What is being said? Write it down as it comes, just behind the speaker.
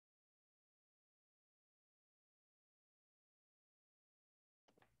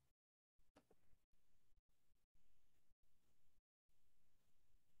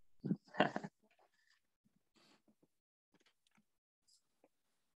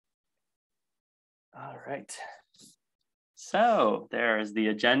right. So there is the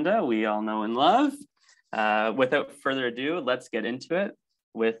agenda we all know and love. Without further ado, let's get into it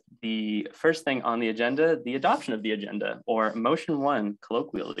with the first thing on the agenda, the adoption of the agenda, or motion one,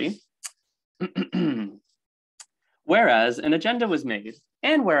 colloquially. Whereas an agenda was made,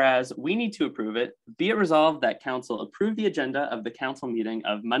 and whereas we need to approve it, be it resolved that council approve the agenda of the council meeting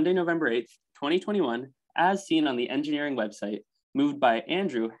of Monday, November 8th, 2021, as seen on the engineering website, moved by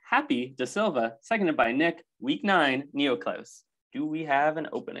Andrew Happy Da Silva, seconded by Nick, week 9, Neoclaus. Do we have an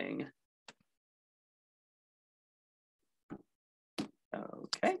opening?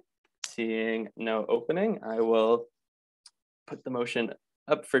 Okay, seeing no opening, I will put the motion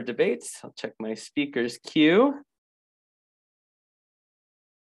up for debate. I'll check my speaker's queue.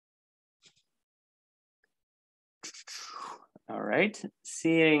 All right,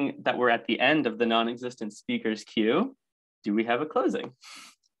 seeing that we're at the end of the non-existent speaker's queue, do we have a closing?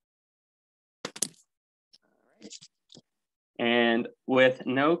 All right. And with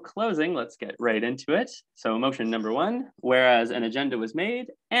no closing, let's get right into it. So motion number one, whereas an agenda was made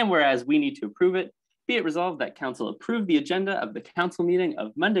and whereas we need to approve it, be it resolved that council approve the agenda of the council meeting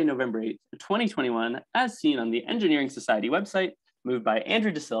of Monday, November 8th, 2021, as seen on the Engineering Society website, moved by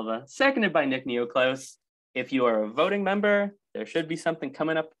Andrew Da Silva, seconded by Nick Neoclaus. If you are a voting member, there should be something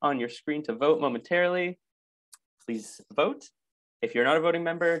coming up on your screen to vote momentarily. Please vote. If you're not a voting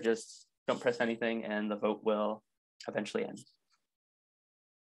member, just don't press anything and the vote will eventually end.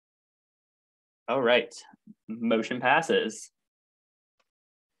 All right, motion passes.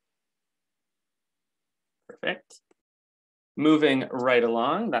 Perfect. Moving right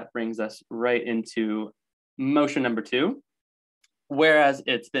along, that brings us right into motion number two. Whereas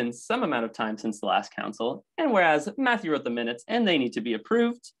it's been some amount of time since the last council, and whereas Matthew wrote the minutes and they need to be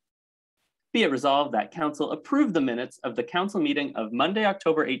approved, be it resolved that council approve the minutes of the council meeting of Monday,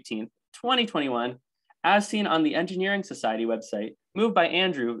 October 18th, 2021, as seen on the Engineering Society website, moved by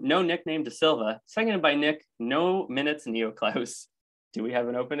Andrew, no nickname Da Silva, seconded by Nick, no minutes Neoclaus. Do we have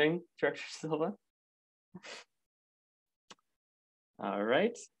an opening, Director Silva? All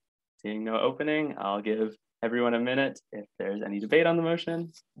right, seeing no opening, I'll give everyone a minute if there's any debate on the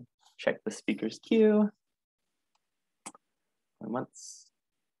motion. Check the speaker's queue. Going once,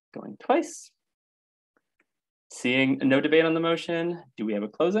 going twice. Seeing no debate on the motion, do we have a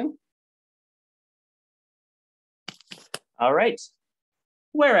closing? All right.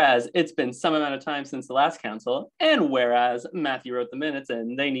 Whereas it's been some amount of time since the last council, and whereas Matthew wrote the minutes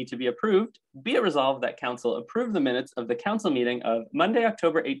and they need to be approved, be it resolved that council approve the minutes of the council meeting of Monday,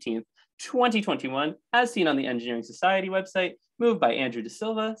 October 18th, 2021, as seen on the Engineering Society website, moved by Andrew Da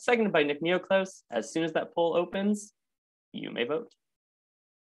Silva, seconded by Nick Neoclaus. As soon as that poll opens, you may vote.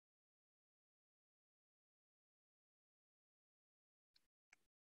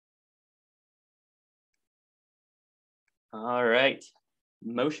 All right,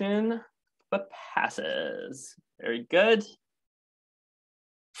 motion passes. Very good.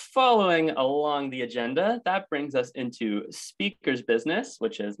 Following along the agenda, that brings us into speaker's business,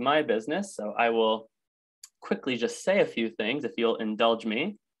 which is my business. So I will quickly just say a few things if you'll indulge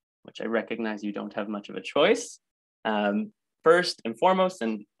me, which I recognize you don't have much of a choice. First and foremost,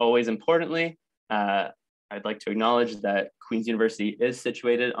 and always importantly, I'd like to acknowledge that Queen's University is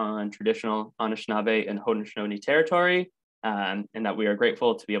situated on traditional Anishinaabe and Haudenosaunee territory, and that we are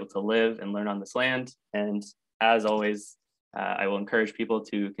grateful to be able to live and learn on this land. And as always, I will encourage people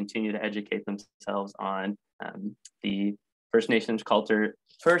to continue to educate themselves on the First Nations culture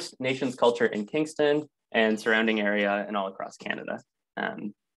in Kingston and surrounding area and all across Canada.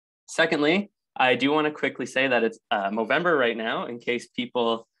 Secondly, I do want to quickly say that it's Movember right now, in case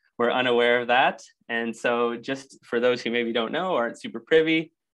people were unaware of that. And so just for those who maybe don't know or aren't super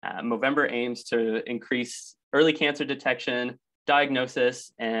privy, Movember aims to increase early cancer detection,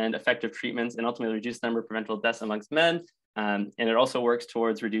 diagnosis, and effective treatments, and ultimately reduce the number of preventable deaths amongst men. And it also works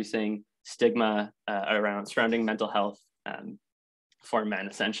towards reducing stigma around surrounding mental health for men,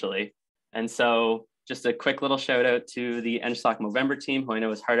 essentially. And so just a quick little shout out to the EngSoc Movember team, who I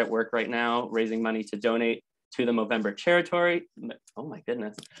know is hard at work right now, raising money to donate to the Movember charity. Oh my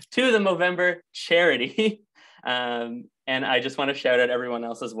goodness, to the Movember charity. And I just want to shout out everyone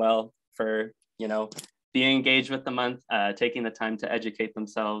else as well for, being engaged with the month, taking the time to educate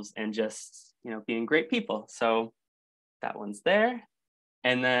themselves and just, being great people. So that one's there.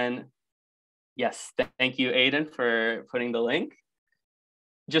 And then, yes, thank you, Aiden, for putting the link.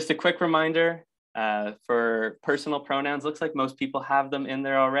 Just a quick reminder for personal pronouns. Looks like most people have them in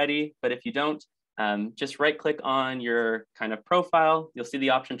there already, but if you don't, just right click on your kind of profile. You'll see the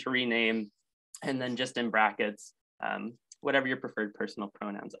option to rename, and then just in brackets, whatever your preferred personal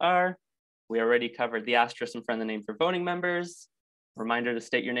pronouns are. We already covered the asterisk in front of the name for voting members. Reminder to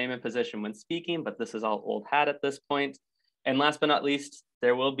state your name and position when speaking, but this is all old hat at this point. And last but not least,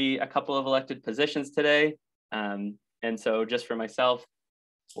 there will be a couple of elected positions today. And so just for myself,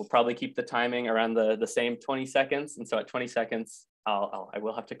 we'll probably keep the timing around the same 20 seconds. And so at 20 seconds, I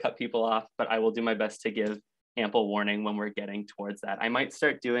will have to cut people off, but I will do my best to give ample warning when we're getting towards that. I might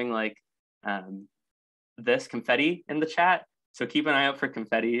start doing like this confetti in the chat. So keep an eye out for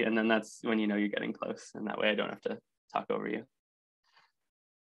confetti, and then that's when you know you're getting close. And that way I don't have to talk over you.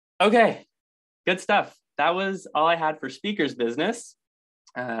 Okay, good stuff. That was all I had for speakers business.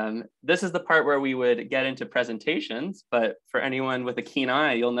 This is the part where we would get into presentations, but for anyone with a keen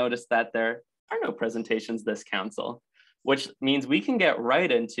eye, you'll notice that there are no presentations this council, which means we can get right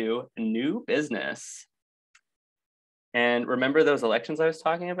into new business. And remember those elections I was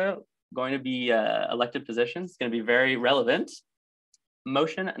talking about? Going to be elected positions, going to be very relevant.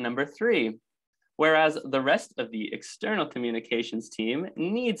 Motion number 3, whereas the rest of the external communications team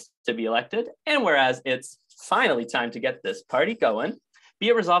needs to be elected, and whereas it's finally time to get this party going, be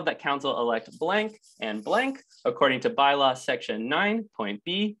it resolved that council elect blank and blank according to bylaw section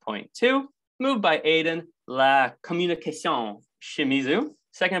 9.b.2, moved by Aidan La Communication Shimizu,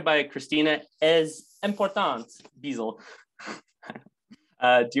 seconded by Christina Es Important Biesel.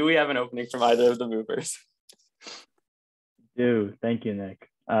 Do we have an opening from either of the movers? Thank you, Nick.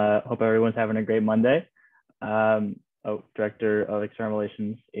 Hope everyone's having a great Monday. Director of External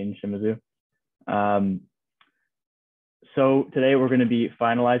Relations in Shimizu. So today we're going to be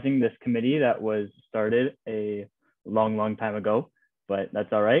finalizing this committee that was started a long time ago, but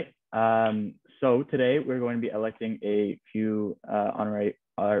that's all right. So today we're going to be electing a few honorary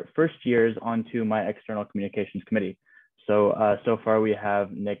first years onto my external communications committee. So so far we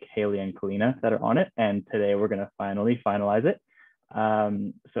have Nick, Haley, and Kalina that are on it, and today we're going to finally finalize it.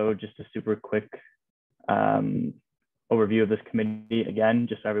 So just a super quick overview of this committee again,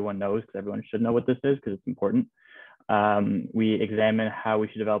 just so everyone knows, because everyone should know what this is because it's important. We examine how we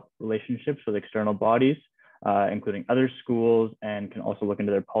should develop relationships with external bodies, including other schools, and can also look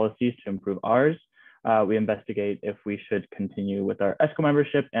into their policies to improve ours. We investigate if we should continue with our ESCO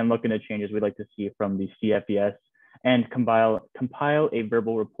membership and look into changes we'd like to see from the CFES, and compile a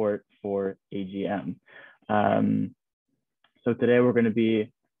verbal report for AGM. So today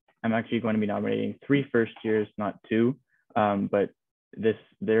I'm actually going to be nominating 3 first years, not 2, but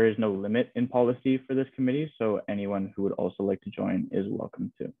there is no limit in policy for this committee, so anyone who would also like to join is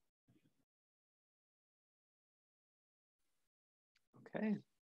welcome to. Okay,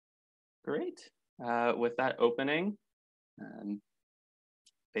 great. With that opening,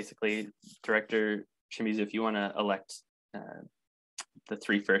 basically, Director Shimizu, if you want to elect the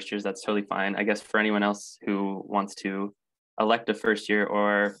 3 first years, that's totally fine. I guess for anyone else who wants to elect a first year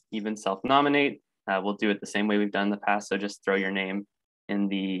or even self-nominate, we'll do it the same way we've done in the past. So just throw your name in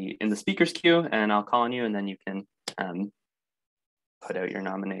the speakers queue, and I'll call on you, and then you can put out your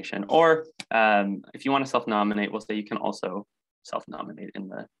nomination. Or if you want to self-nominate, we'll say you can also self-nominate in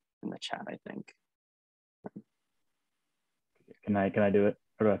the chat, I think. Can I do it,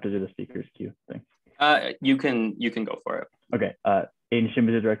 or do I have to do the speakers queue thing? You can go for it. Okay. Aidan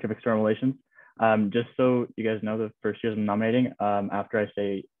Shimizu, Director of External Relations. Just so you guys know, the first years I'm nominating, after I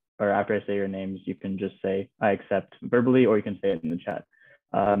say your names, you can just say I accept verbally, or you can say it in the chat.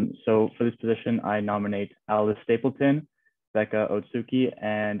 So for this position, I nominate Alice Stapleton, Becca Otsuki,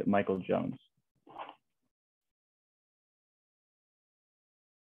 and Michael Jones.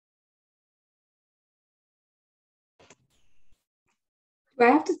 Do I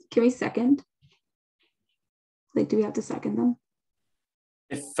have to, can we second? Like, do we have to second them?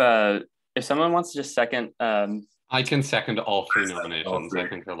 If someone wants to just second, I can second all 3 nominations. I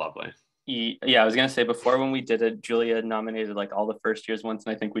think they're lovely. Yeah, I was gonna say, before when we did it, Julia nominated like all the first years once,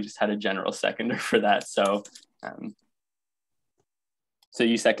 and I think we just had a general seconder for that. So, so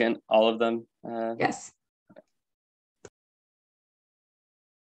you second all of them? Yes. Okay.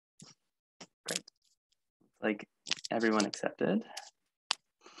 Great. Like everyone accepted.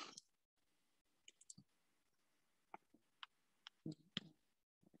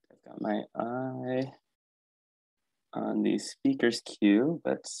 I've got my eye on the speakers queue,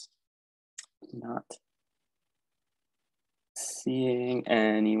 but not seeing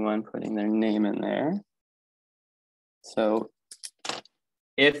anyone putting their name in there. So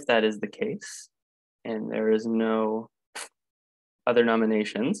if that is the case, and there is no other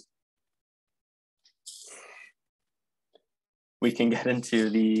nominations, we can get into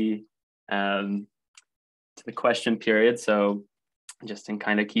the question period. So just in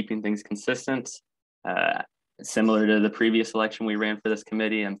kind of keeping things consistent, similar to the previous election we ran for this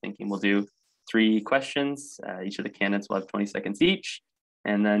committee, I'm thinking we'll do 3 questions. Each of the candidates will have 20 seconds each.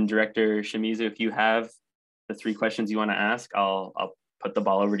 And then Director Shimizu, if you have the 3 questions you want to ask, I'll put the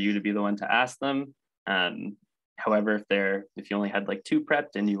ball over to you to be the one to ask them. However, if you only had like 2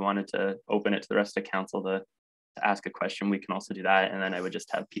 prepped and you wanted to open it to the rest of council to ask a question, we can also do that. And then I would just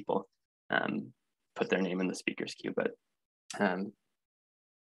have people put their name in the speaker's queue. But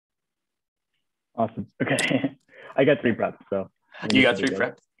awesome. Okay. I got 3 prepped, so. You got 3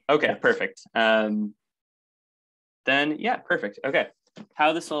 prepped? Okay, yeah. Perfect. Then yeah, perfect. Okay.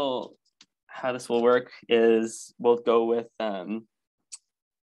 How this will work is we'll go with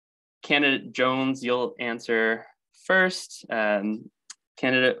candidate Jones, you'll answer first.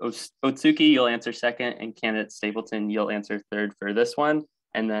 Candidate Otsuki, you'll answer second, and candidate Stapleton, you'll answer third for this one.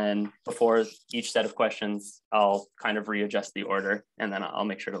 And then before each set of questions, I'll kind of readjust the order, and then I'll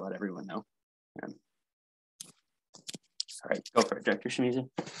make sure to let everyone know. All right, go for it, Director Shimizu.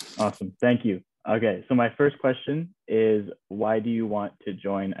 Awesome, thank you. Okay, so my first question is, why do you want to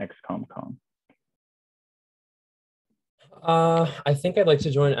join EngSoc? I think I'd like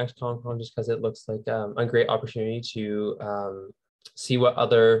to join EngSoc just because it looks like a great opportunity to see what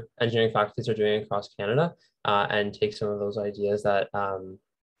other engineering faculties are doing across Canada and take some of those ideas that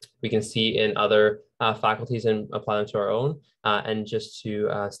we can see in other faculties and apply them to our own, and just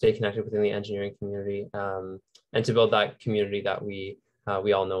to stay connected within the engineering community and to build that community that we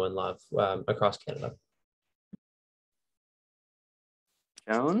all know and love across Canada.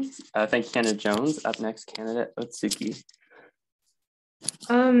 Jones, thank you, candidate Jones. Up next, candidate Otsuki.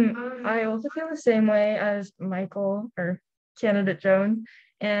 I also feel the same way as Michael or candidate Jones,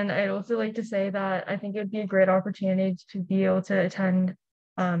 and I'd also like to say that I think it would be a great opportunity to be able to attend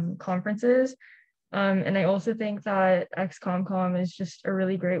conferences, and I also think that EngSoc is just a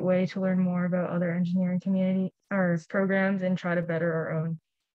really great way to learn more about other engineering community or programs and try to better our own.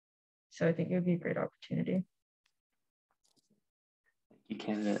 So I think it would be a great opportunity. Thank you,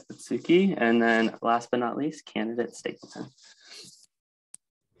 candidate Otsuki, and then last but not least, candidate Stapleton.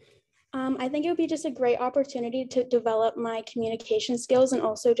 I think it would be just a great opportunity to develop my communication skills and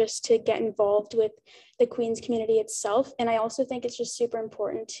also just to get involved with the Queen's community itself. And I also think it's just super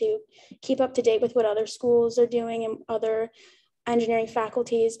important to keep up to date with what other schools are doing and other engineering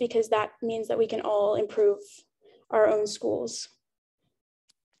faculties, because that means that we can all improve our own schools.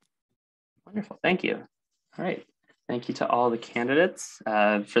 Wonderful, thank you. All right, thank you to all the candidates.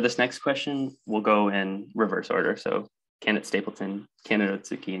 For this next question, we'll go in reverse order. So candidate Stapleton, candidate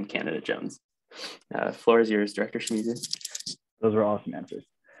Otsuki, and candidate Jones. Floor is yours, Director Shimizu. Those were awesome answers.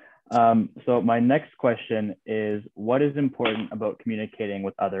 So my next question is, what is important about communicating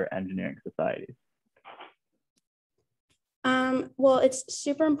with other engineering societies? Well, it's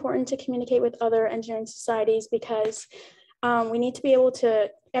super important to communicate with other engineering societies because we need to be able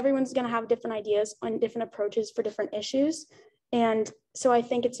to, everyone's going to have different ideas on different approaches for different issues. And so I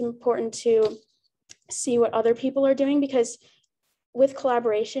think it's important to see what other people are doing, because with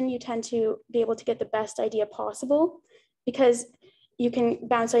collaboration, you tend to be able to get the best idea possible, because you can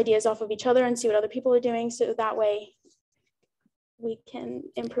bounce ideas off of each other and see what other people are doing. So that way we can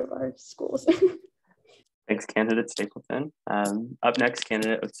improve our schools. Thanks, candidate Stapleton. Up next,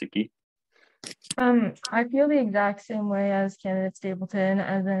 candidate Otsuki. I feel the exact same way as candidate Stapleton,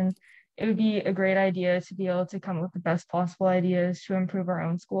 as in it would be a great idea to be able to come up with the best possible ideas to improve our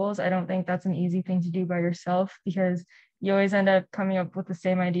own schools. I don't think that's an easy thing to do by yourself, because you always end up coming up with the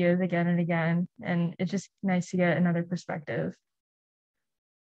same ideas again and again. And it's just nice to get another perspective.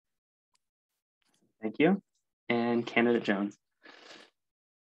 Thank you. And candidate Jones.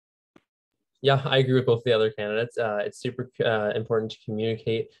 Yeah, I agree with both the other candidates. It's super important to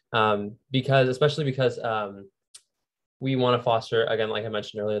communicate especially because we want to foster, again, like I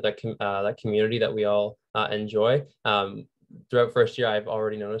mentioned earlier, that community that we all enjoy. Throughout first year, I've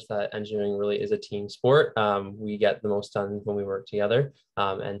already noticed that engineering really is a team sport. We get the most done when we work together.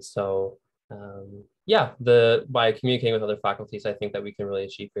 And so, yeah, by communicating with other faculties, I think that we can really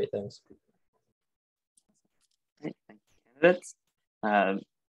achieve great things. Great, thank you, candidates.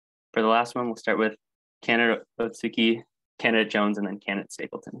 For the last one, we'll start with candidate Otsuki, candidate Jones, and then candidate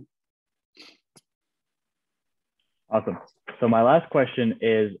Stapleton. Awesome. So my last question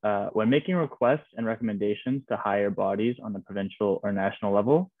is, when making requests and recommendations to higher bodies on the provincial or national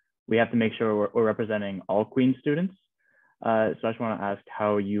level, we have to make sure we're representing all Queen students. So I just want to ask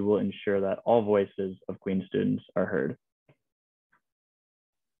how you will ensure that all voices of Queen students are heard.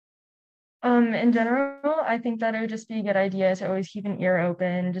 In general, I think that it would just be a good idea to always keep an ear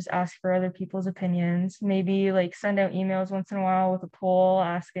open, just ask for other people's opinions, maybe like send out emails once in a while with a poll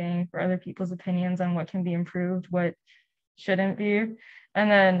asking for other people's opinions on what can be improved, what shouldn't be.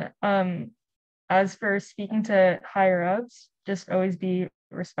 And then as for speaking to higher ups, just always be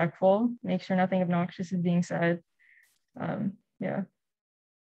respectful. Make sure nothing obnoxious is being said. Yeah.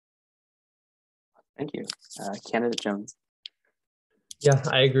 Thank you. Candidate Jones. Yeah,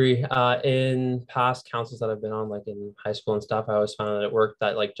 I agree. In past councils that I've been on, like in high school and stuff, I always found that it worked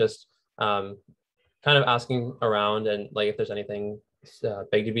that like just kind of asking around and like if there's anything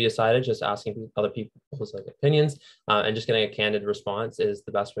big to be decided, just asking other people's like opinions and just getting a candid response is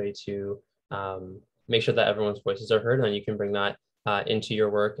the best way to make sure that everyone's voices are heard, and you can bring that into your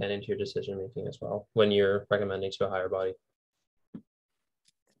work and into your decision making as well when you're recommending to a higher body.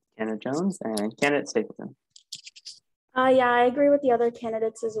 Candidate Jones and candidate Stapleton. Yeah, I agree with the other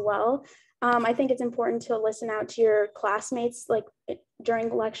candidates as well. I think it's important to listen out to your classmates, like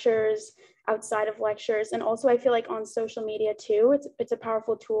during lectures, outside of lectures, and also I feel like on social media too. It's a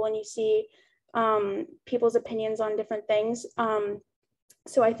powerful tool, and you see people's opinions on different things.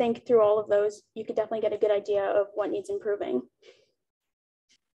 So I think through all of those, you could definitely get a good idea of what needs improving.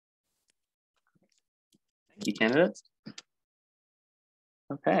 Thank you, candidates.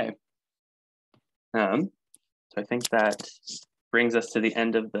 Okay. So I think that brings us to the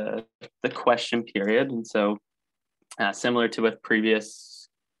end of the question period. And so similar to with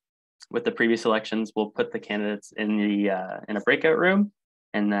the previous elections, we'll put the candidates in a breakout room,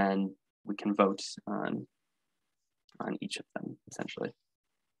 and then we can vote on each of them, essentially.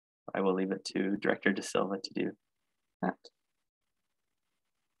 I will leave it to Director De Silva to do that.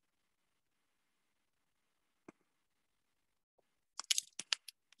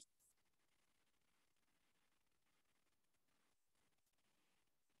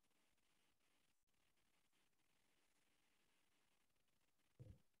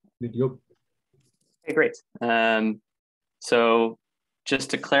 Okay, great. So just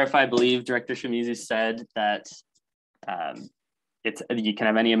to clarify, I believe Director Shimizu said that you can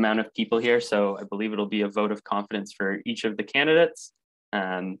have any amount of people here. So I believe it'll be a vote of confidence for each of the candidates.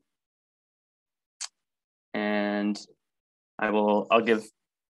 And I'll give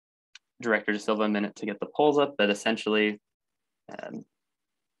Director De Silva a minute to get the polls up, but essentially,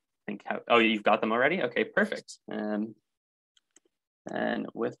 you've got them already? Okay, perfect. And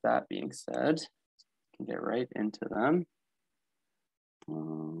with that being said, I can get right into them.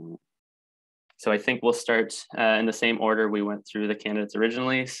 So I think we'll start in the same order we went through the candidates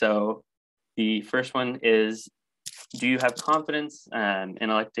originally. So the first one is, do you have confidence in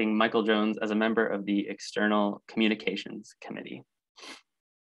electing Michael Jones as a member of the External Communications Committee?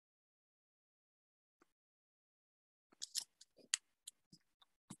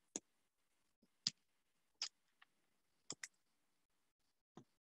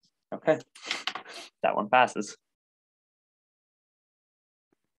 Okay, that one passes.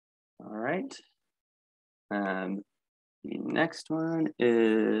 All right. The next one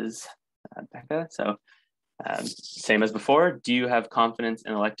is Becca. So same as before, do you have confidence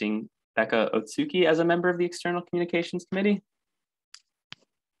in electing Becca Otsuki as a member of the External Communications Committee?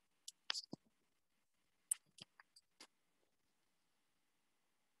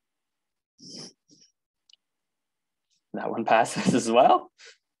 That one passes as well.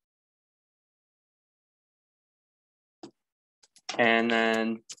 And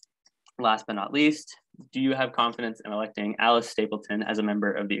then last but not least, do you have confidence in electing Alice Stapleton as a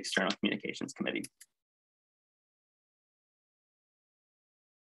member of the External Communications Committee?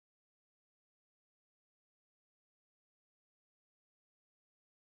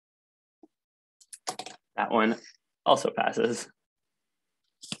 That one also passes.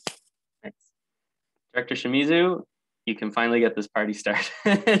 Thanks. Director Shimizu, you can finally get this party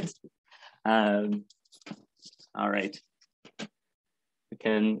started. All right. We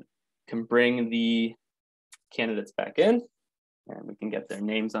can bring the candidates back in, and we can get their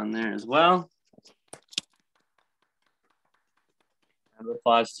names on there as well. And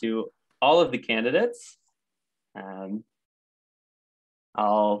applause to all of the candidates.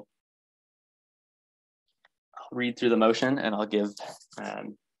 I'll read through the motion, and I'll give,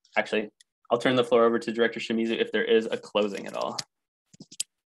 actually, I'll turn the floor over to Director Shimizu if there is a closing at all.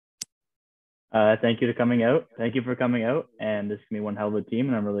 Thank you for coming out. And this is gonna be one hell of a team,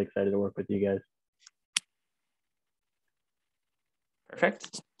 and I'm really excited to work with you guys.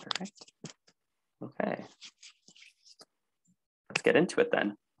 Perfect. Okay. Let's get into it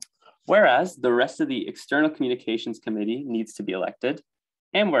then. Whereas the rest of the External Communications Committee needs to be elected,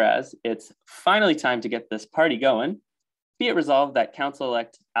 and whereas it's finally time to get this party going, be it resolved that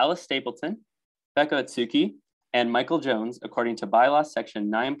Council-elect Alice Stapleton, Becca Otsuki, and Michael Jones, according to bylaw section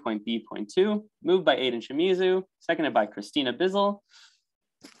 9.b.2, moved by Aidan Shimizu, seconded by Christina Bizzle.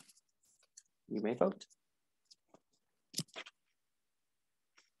 You may vote.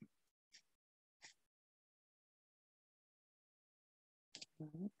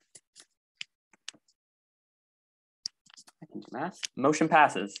 I can do math. Motion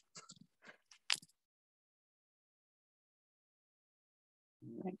passes.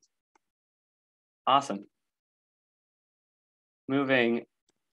 All right. Awesome. Moving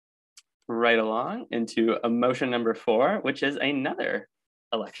right along into a motion number 4, which is another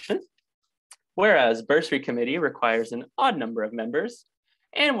election. Whereas bursary committee requires an odd number of members,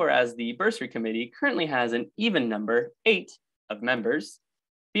 and whereas the bursary committee currently has an even number, 8 of members,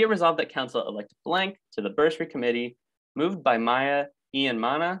 be it resolved that council elect blank to the bursary committee, moved by Maya Ian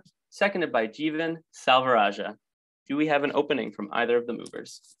Mana, seconded by Jeevan Salvaraja. Do we have an opening from either of the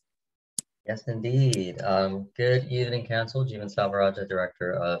movers? Yes, indeed. Good evening, Council. Jeevan Salvaraja,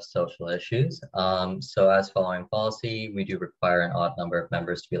 Director of Social Issues. So as following policy, we do require an odd number of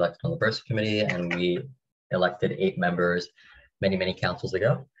members to be elected on the bursary committee, and we elected 8 members many councils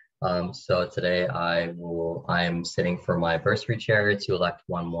ago. So today I'm sitting for my bursary chair to elect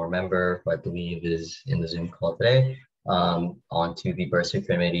 1 more member, who I believe is in the Zoom call today, onto the bursary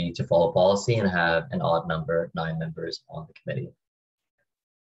committee to follow policy and have an odd number, 9 members on the committee.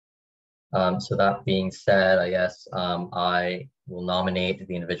 So that being said, I guess I will nominate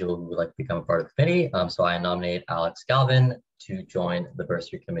the individual who would like to become a part of the committee. So I nominate Alex Galvin to join the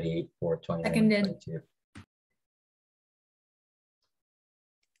bursary committee for 2022.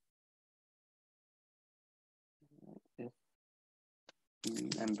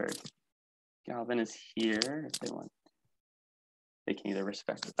 Remember, Galvin is here if they want. They can either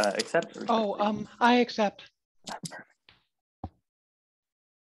accept or reject. Oh, I accept. Perfect.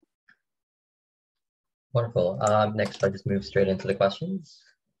 Wonderful. Next, I just move straight into the questions.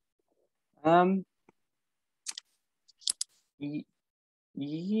 I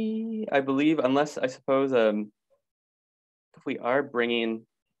believe, unless I suppose if we are bringing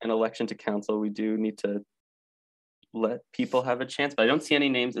an election to council, we do need to let people have a chance, but I don't see any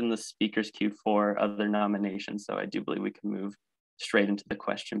names in the speakers queue for other nominations, so I do believe we can move straight into the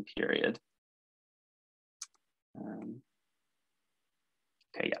question period.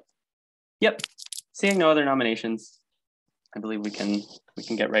 Okay, yep. Seeing no other nominations, I believe we can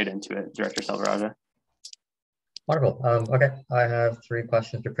get right into it, Director Salvaraja. Wonderful. Okay, I have 3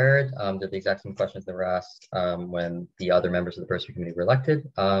 questions prepared. They're the exact same questions that were asked when the other members of the bursary committee were elected.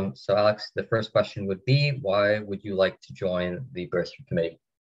 So Alex, the first question would be, why would you like to join the bursary committee?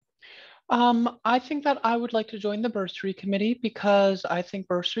 I think that I would like to join the bursary committee because I think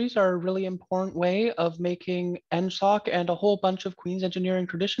bursaries are a really important way of making EngSoc and a whole bunch of Queen's engineering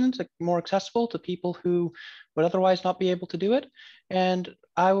traditions more accessible to people who would otherwise not be able to do it. And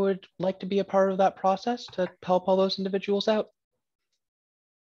I would like to be a part of that process to help all those individuals out.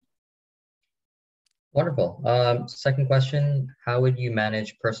 Wonderful. Second question, how would you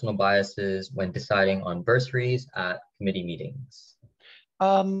manage personal biases when deciding on bursaries at committee meetings?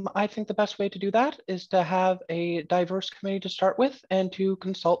 I think the best way to do that is to have a diverse committee to start with and to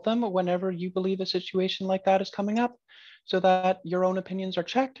consult them whenever you believe a situation like that is coming up, so that your own opinions are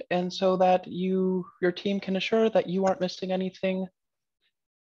checked and so that your team can assure that you aren't missing anything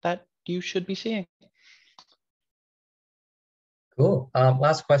that you should be seeing. Cool.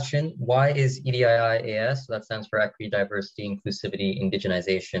 Last question, why is EDII-AS, so that stands for Equity, Diversity, Inclusivity,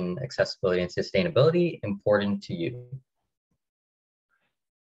 Indigenization, Accessibility, and Sustainability, important to you?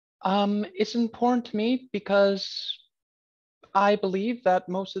 It's important to me because I believe that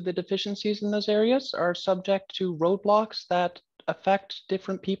most of the deficiencies in those areas are subject to roadblocks that affect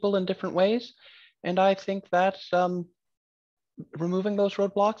different people in different ways. And I think that removing those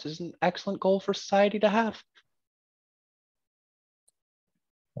roadblocks is an excellent goal for society to have.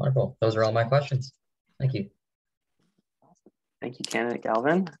 Wonderful. Those are all my questions. Thank you. Thank you, candidate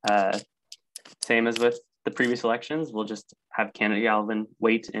Galvin. Same as with the previous elections, we'll just have candidate Galvin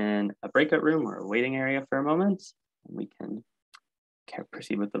wait in a breakout room or a waiting area for a moment, and we can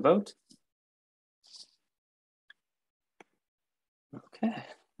proceed with the vote. Okay.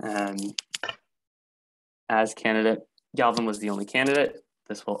 As candidate Galvin was the only candidate,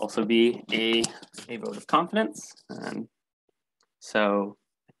 this will also be a vote of confidence. So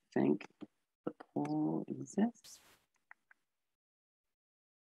I think the poll exists.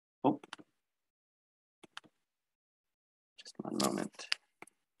 Oh. Just one moment.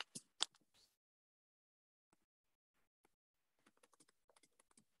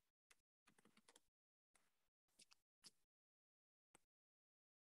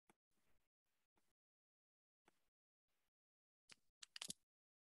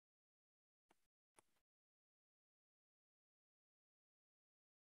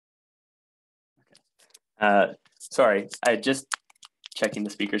 Sorry, I just checking the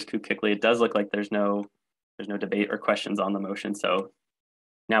speakers queue quickly. It does look like there's no debate or questions on the motion. So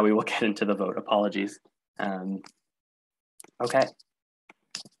now we will get into the vote. Apologies. Okay.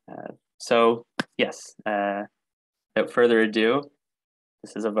 So yes, without further ado,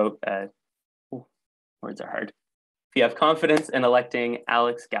 this is a vote. Words are hard. If you have confidence in electing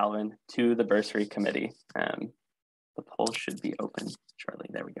Alex Galvin to the bursary committee, the poll should be open shortly.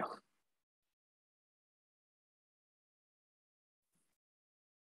 There we go.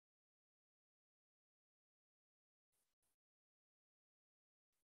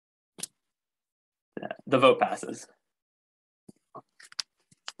 The vote passes.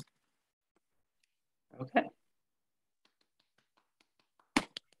 Okay.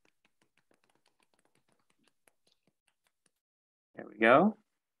 There we go.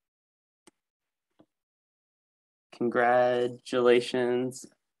 Congratulations,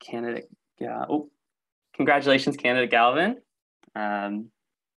 candidate. Congratulations, candidate Galvin.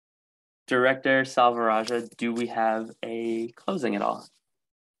 Director Salvaraja, do we have a closing at all?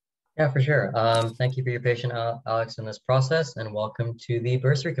 Yeah, for sure. Thank you for your patience, Alex, in this process, and welcome to the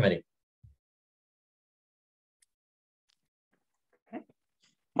bursary committee. Okay.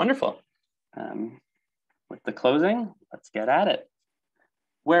 Wonderful. With the closing, let's get at it.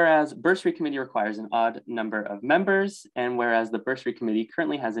 Whereas bursary committee requires an odd number of members, and whereas the bursary committee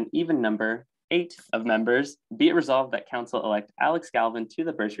currently has an even number, 8 of members, be it resolved that council elect Alex Galvin to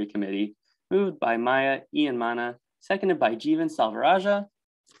the bursary committee, moved by Maya Ian Mana, seconded by Jeevan Salvaraja.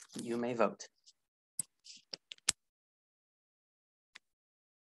 You may vote.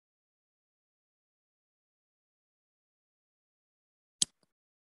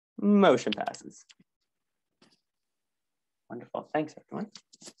 Motion passes. Wonderful, thanks everyone.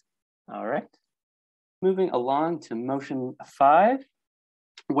 All right, moving along to motion 5.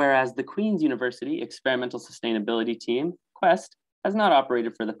 Whereas the Queen's University Experimental Sustainability Team, Quest, has not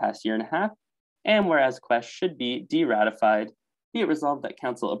operated for the past 1.5 years, and whereas Quest should be de-ratified, be it resolved that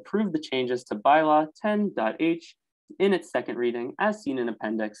Council approve the changes to bylaw 10.h in its second reading as seen in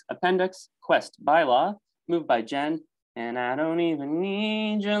Appendix Quest bylaw, moved by Jen, and I don't even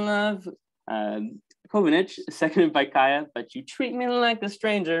need your love, Kovinich, seconded by Kaya, but you treat me like a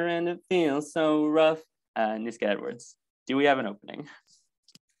stranger and it feels so rough, Niska Edwards. Do we have an opening?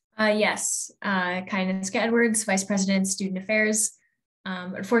 Yes, Kaya Niska Edwards, Vice President, Student Affairs.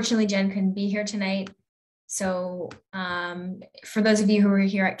 Unfortunately, Jen couldn't be here tonight. So for those of you who were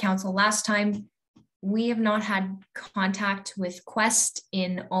here at council last time, we have not had contact with Quest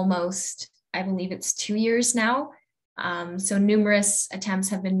in almost, I believe it's 2 years now. So numerous attempts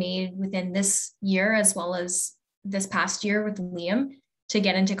have been made within this year as well as this past year with Liam to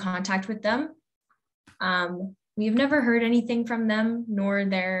get into contact with them. We've never heard anything from them, nor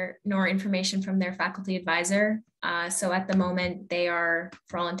information from their faculty advisor. So at the moment, they are,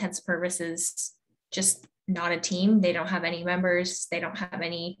 for all intents and purposes, just not a team. They don't have any members. They don't have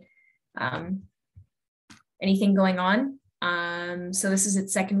any anything going on. So this is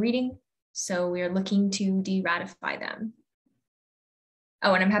its second reading. So we are looking to de-ratify them.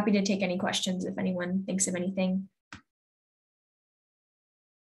 Oh, and I'm happy to take any questions if anyone thinks of anything.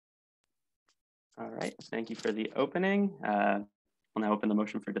 All right, thank you for the opening. I'll now open the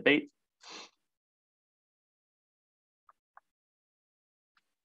motion for debate.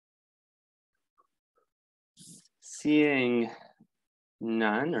 Seeing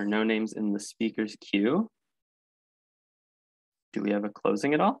none or no names in the speaker's queue, do we have a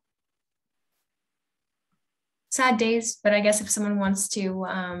closing at all? Sad days, but I guess if someone wants to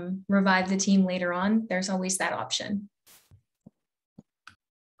revive the team later on, there's always that option.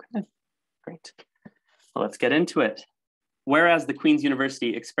 Okay, great. Well, let's get into it. Whereas the Queen's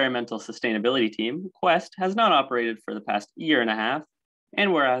University Experimental Sustainability Team, Quest, has not operated for the past 1.5 years,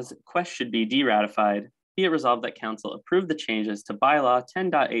 and whereas Quest should be de-ratified, be it resolved that Council approve the changes to bylaw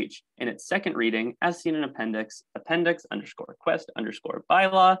 10.h in its second reading as seen in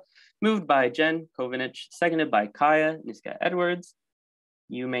appendix_Quest_bylaw, moved by Jen Kovinich, seconded by Kaya Niska Edwards.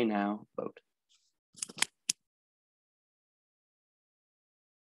 You may now vote.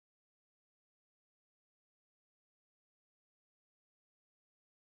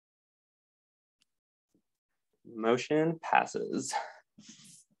 Motion passes.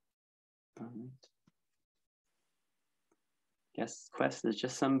 Guess Quest is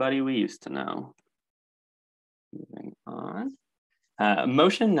just somebody we used to know. Moving on.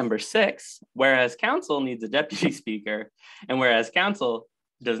 Motion number 6, whereas Council needs a deputy speaker, and whereas Council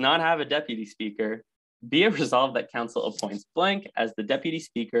does not have a deputy speaker, be it resolved that Council appoints blank as the deputy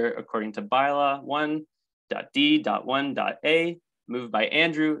speaker according to bylaw 1.d.1.a, moved by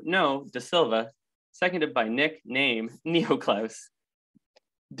Andrew De Silva, seconded by Nick Neoclaus.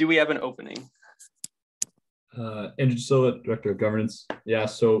 Do we have an opening? Andrew Silva, Director of Governance. Yeah,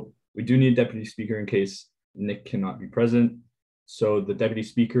 so we do need a deputy speaker in case Nick cannot be present. So the deputy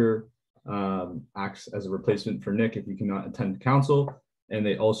speaker acts as a replacement for Nick if he cannot attend council, and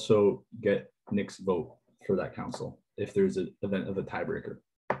they also get Nick's vote for that council if there's an event of a tiebreaker.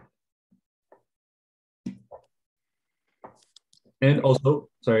 And also,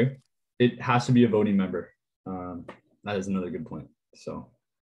 sorry, it has to be a voting member. That is another good point. So,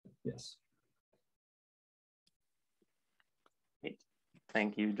 yes.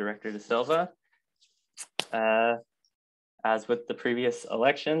 Thank you, Director De Silva. As with the previous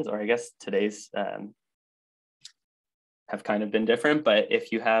elections, or I guess today's have kind of been different, but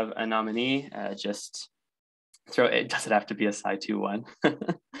if you have a nominee, just throw it. Does it have to be a Psi 2-1?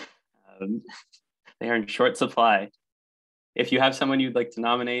 They are in short supply. If you have someone you'd like to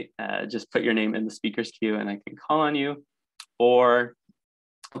nominate, just put your name in the speaker's queue and I can call on you. Or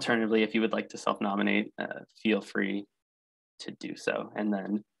alternatively, if you would like to self-nominate, feel free to do so. And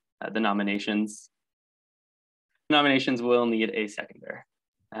then the nominations will need a seconder.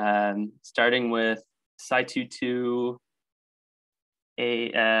 Starting with Psi 2-2,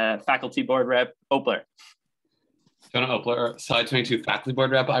 a faculty board rep, Opler. Jonah Opler, Psi 22 faculty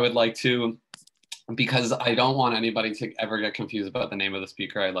board rep. I would like to, because I don't want anybody to ever get confused about the name of the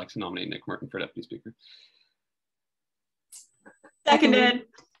speaker, I'd like to nominate Nick Merton for deputy speaker. Seconded.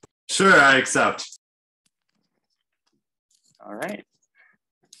 Sure, I accept. All right.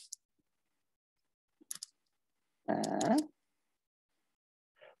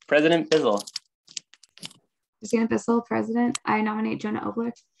 President Bizzle. Christina Bissell, President. I nominate Jonah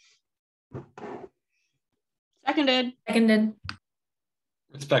Obler. Seconded. Seconded.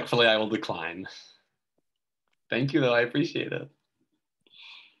 Respectfully, I will decline. Thank you, though. I appreciate it.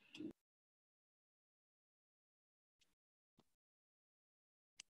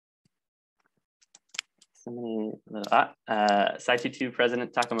 So many Psi 2-2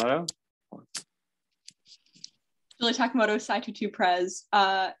 President Takamoto. Julie Takamoto, Psi 2-2 Prez.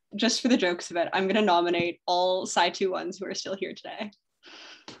 Just for the jokes of it, I'm going to nominate all Psi 2-1s who are still here today.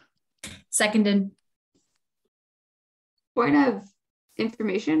 Seconded. Point of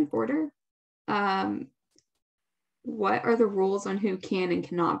information order. What are the rules on who can and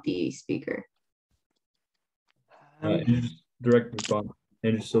cannot be speaker? Direct response.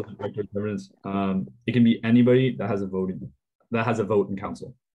 Andrew Silva, Director of Governance. It can be anybody that has a vote in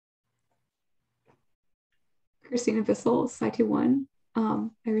council. Christina Bissell, Psi 2-1. I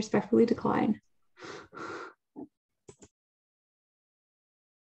respectfully decline.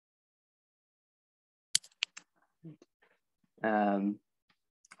 On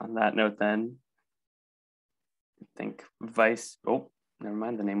that note, then, I think Vice. Oh, never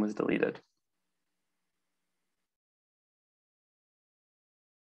mind. The name was deleted.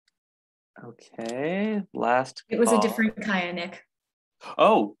 Okay, last. It was call. a different Kaya, Nick.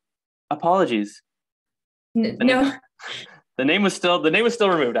 Oh, apologies. No. The name was still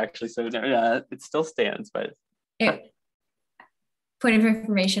removed actually, so it still stands. But point of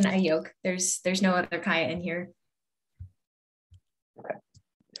information, I yoke. There's no other Kaya in here. Okay.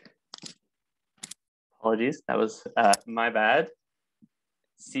 Apologies, that was my bad.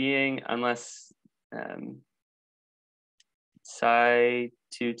 Seeing unless Psi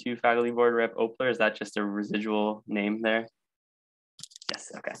 2-2 faculty board rep Opler, is that just a residual name there?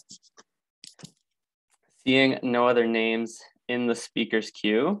 Yes, okay. Seeing no other names in the speaker's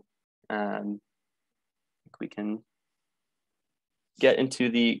queue, we can get into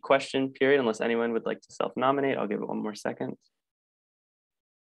the question period unless anyone would like to self-nominate. I'll give it one more second.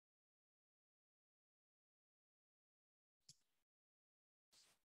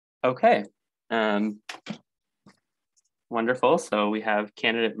 Okay, wonderful. So we have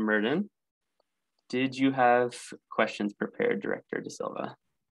candidate Merton. Did you have questions prepared, Director De Silva?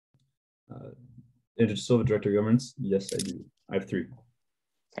 Andrew Silva, Director of Governance. Yes, I do. I have 3.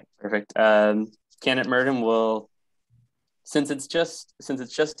 Okay, perfect. Candidate Merton will, since it's just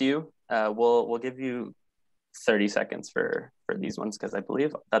you, we'll give you 30 seconds for these ones because I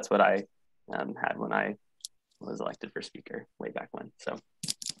believe that's what I had when I was elected for speaker way back when. So.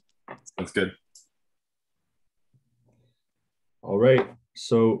 Sounds good. All right.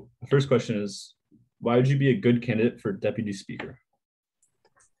 So the first question is, why would you be a good candidate for deputy speaker?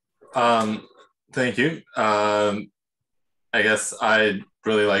 Thank you. I guess I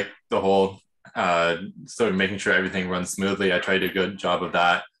really like the whole sort of making sure everything runs smoothly. I try to do a good job of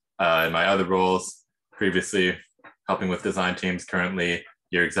that in my other roles previously, helping with design teams, currently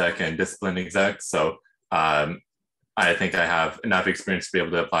year exec and discipline exec. So I think I have enough experience to be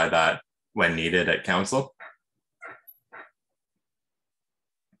able to apply that when needed at council.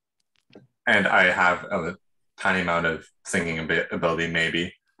 And I have tiny amount of singing ability,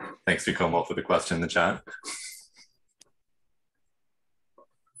 maybe. Thanks to Como for the question in the chat.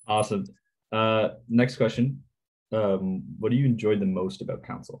 Awesome. Next question. What do you enjoy the most about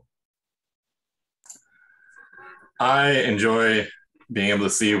council? I enjoy being able to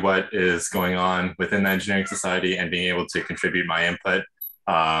see what is going on within the engineering society and being able to contribute my input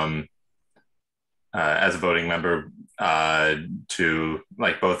as a voting member to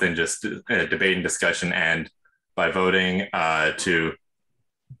like both in just debate and discussion and by voting to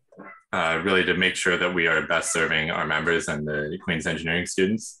really to make sure that we are best serving our members and the Queen's engineering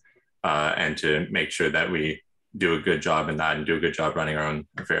students and to make sure that we do a good job in that and do a good job running our own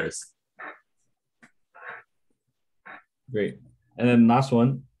affairs. Great. And then last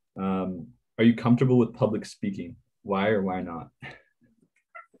one, are you comfortable with public speaking? Why or why not?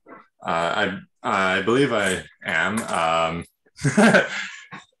 I believe I am,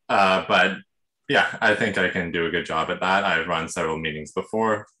 but yeah, I think I can do a good job at that. I've run several meetings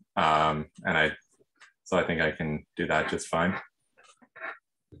before, so I think I can do that just fine.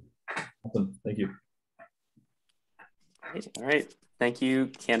 Awesome. Thank you. All right. Thank you,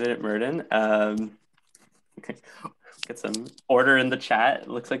 candidate Murden. Okay. Get some order in the chat. It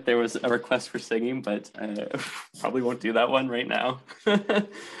looks like there was a request for singing, but probably won't do that one right now.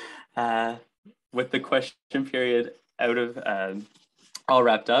 With the question period out of all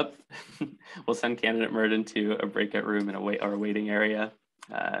wrapped up, we'll send candidate Murden to a breakout room in a waiting area,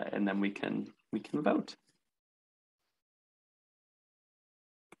 and then we can vote.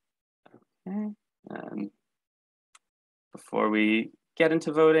 Okay. Before we get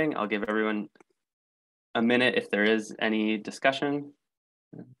into voting, I'll give everyone a minute if there is any discussion.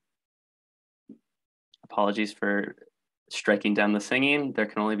 Apologies for striking down the singing. There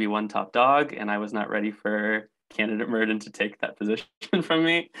can only be one top dog, and I was not ready for candidate Murden to take that position from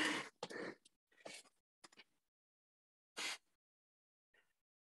me.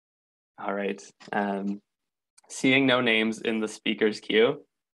 All right. Seeing no names in the speakers queue,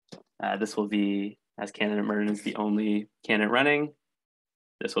 this will be, as candidate Murden is the only candidate running,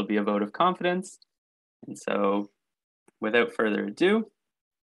 this will be a vote of confidence. And so without further ado,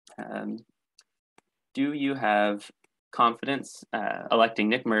 do you have confidence electing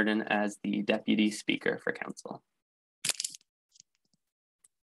Nick Murden as the deputy speaker for council?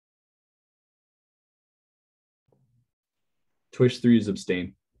 Twitch 3 is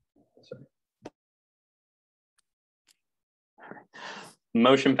abstain. Sorry.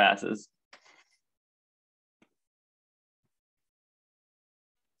 Motion passes.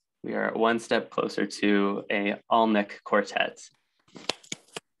 We are one step closer to a all-Nick quartet.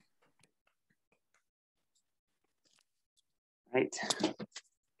 Right.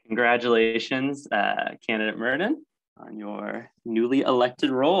 Congratulations, candidate Murden, on your newly elected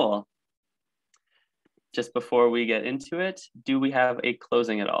role. Just before we get into it, do we have a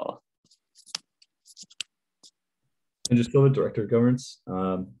closing at all? And just Phil, Director of Governance,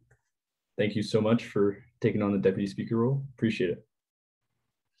 thank you so much for taking on the deputy speaker role. Appreciate it.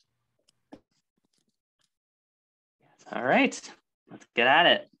 All right, let's get at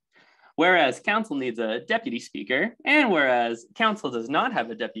it. Whereas council needs a deputy speaker, and whereas council does not have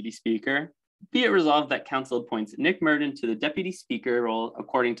a deputy speaker, be it resolved that council appoints Nick Murden to the deputy speaker role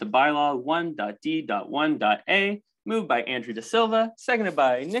according to bylaw 1.d.1.a, moved by Andrew De Silva, seconded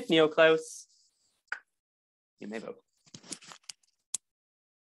by Nick Neoclaus. You may vote.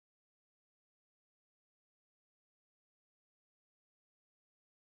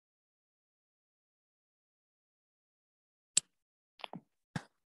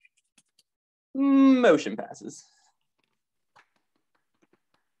 Motion passes.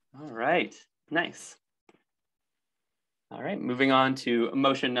 All right, nice. All right, moving on to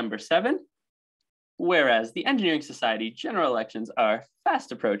motion number 7. Whereas the Engineering Society general elections are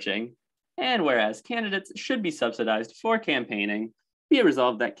fast approaching, and whereas candidates should be subsidized for campaigning, be it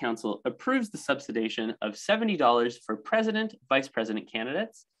resolved that council approves the subsidization of $70 for president, vice president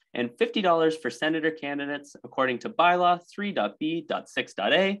candidates, and $50 for senator candidates according to bylaw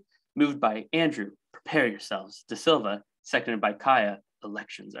 3.b.6.a, moved by Andrew, prepare yourselves, De Silva, seconded by Kaya,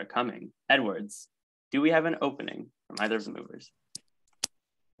 elections are coming. Edwards, do we have an opening from either of the movers?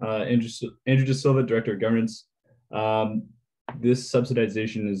 Andrew De Silva, Director of Governance. This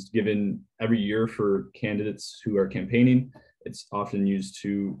subsidization is given every year for candidates who are campaigning. It's often used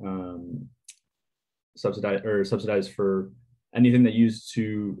to subsidize for anything that used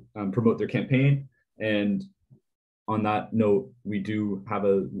to promote their campaign. And on that note, we have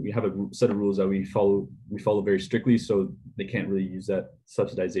a set of rules that we follow very strictly, so they can't really use that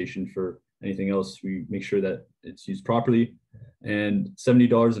subsidization for anything else. We make sure that it's used properly, and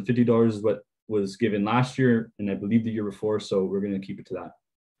 $70 and $50 is what was given last year and I believe the year before, so we're going to keep it to that.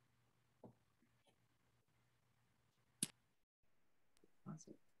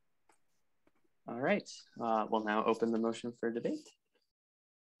 Awesome. All right, we'll now open the motion for debate.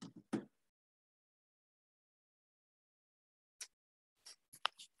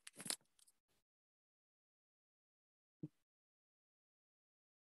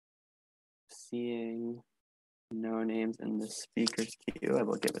 Seeing no names in the speakers queue, I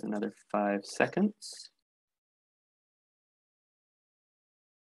will give it another 5 seconds.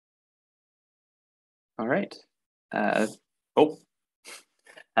 All right.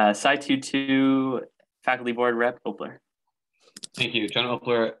 Side 22 Faculty Board Rep Opler. Thank you, John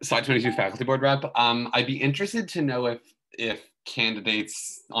Opler, Side 22 Faculty Board Rep. I'd be interested to know if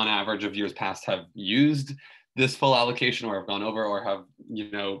candidates on average of years past have used this full allocation or have gone over or have,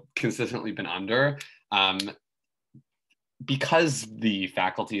 consistently been under. Because the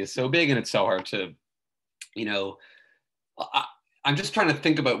faculty is so big and it's so hard to, I'm just trying to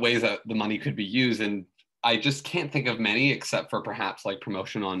think about ways that the money could be used, and I just can't think of many except for perhaps like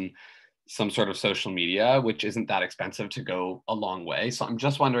promotion on some sort of social media, which isn't that expensive to go a long way. So I'm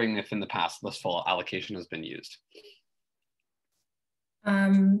just wondering if in the past this full allocation has been used.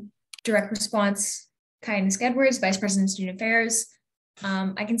 Direct response, Kindness Edwards, Vice President of Student Affairs.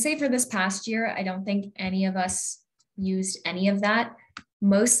 I can say for this past year, I don't think any of us used any of that,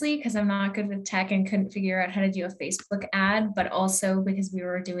 mostly because I'm not good with tech and couldn't figure out how to do a Facebook ad, but also because we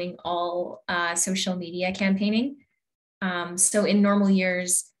were doing all social media campaigning. So in normal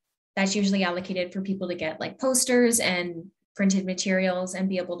years, that's usually allocated for people to get like posters and printed materials and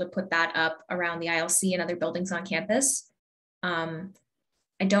be able to put that up around the ILC and other buildings on campus.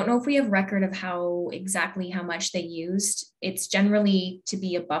 I don't know if we have record of how much they used. It's generally to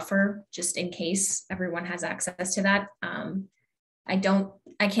be a buffer just in case everyone has access to that.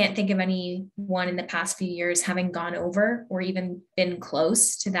 I can't think of anyone in the past few years having gone over or even been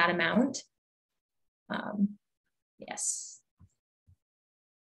close to that amount. Yes.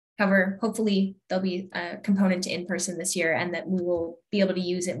 However, hopefully there'll be a component to in-person this year and that we will be able to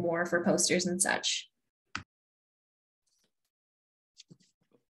use it more for posters and such.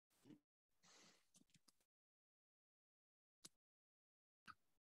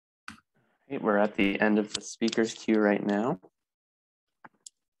 We're at the end of the speakers queue right now.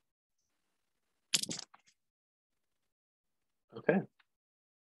 Okay.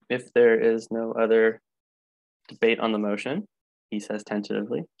 If there is no other debate on the motion, he says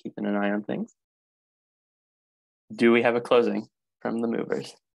tentatively, keeping an eye on things. Do we have a closing from the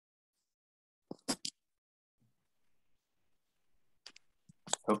movers?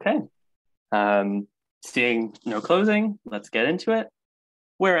 Okay. Seeing no closing, let's get into it.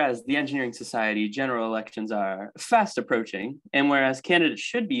 Whereas the Engineering Society general elections are fast approaching, and whereas candidates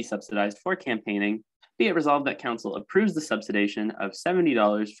should be subsidized for campaigning, be it resolved that Council approves the subsidization of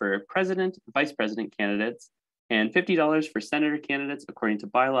 $70 for President, Vice President candidates, and $50 for Senator candidates according to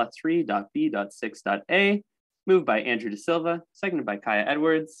Bylaw 3.B.6.A, moved by Andrew De Silva, seconded by Kaya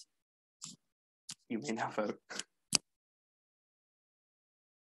Edwards. You may now vote.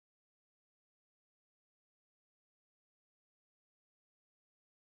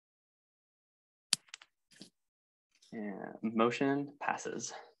 And motion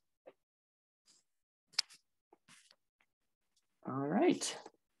passes. All right.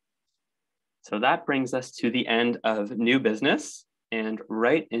 So that brings us to the end of new business and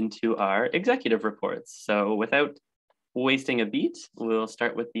right into our executive reports. So without wasting a beat, we'll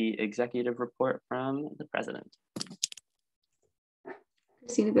start with the executive report from the president.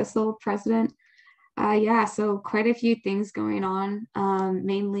 Christina Bissell, president. Yeah, so quite a few things going on.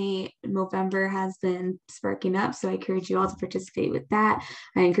 Mainly November has been sparking up, so I encourage you all to participate with that.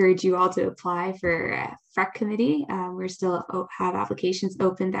 I encourage you all to apply for FREC committee. We're still have applications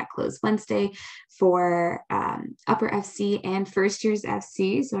open that close Wednesday for upper FC and first year's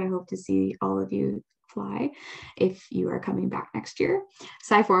FC. So I hope to see all of you apply if you are coming back next year.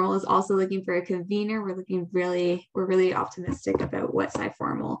 Sci-Formal is also looking for a convener. We're really optimistic about what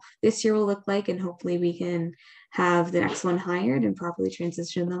Sci-Formal this year will look like, and hopefully we can have the next one hired and properly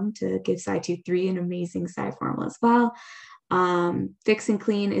transition them to give Sci-2-3 an amazing Sci-Formal as well. Fix and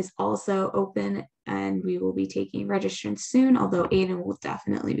Clean is also open, and we will be taking registrants soon, although Aiden will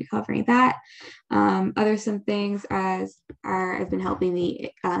definitely be covering that. Some things I've been helping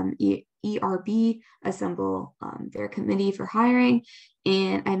the ERB assemble their committee for hiring,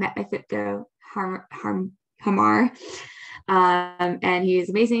 and I met my FitGo Hamar, and he is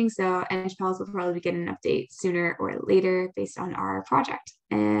amazing. So NHPALS will probably be getting an update sooner or later based on our project,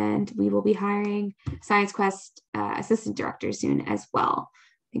 and we will be hiring Science Quest assistant director soon as well.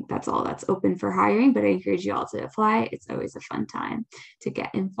 think that's all that's open for hiring, but I encourage you all to apply. It's always a fun time to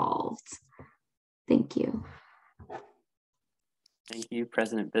get involved. Thank you. Thank you,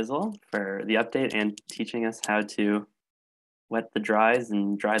 President Bizzle, for the update and teaching us how to wet the dries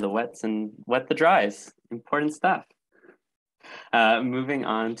and dry the wets and wet the dries. Important stuff. Moving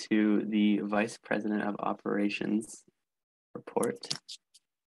on to the Vice President of Operations report.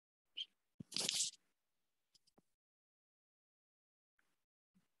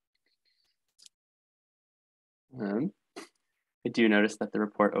 I do notice that the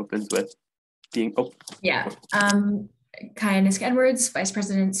report opens with being, Yeah. Kaya Nisk-Edwards, Vice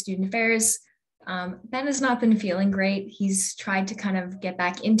President, Student Affairs. Ben has not been feeling great. He's tried to kind of get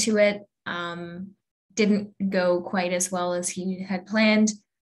back into it. Didn't go quite as well as he had planned.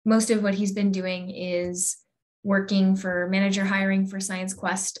 Most of what he's been doing is working for manager hiring for Science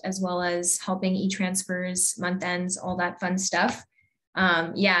Quest, as well as helping e-transfers, month ends, all that fun stuff.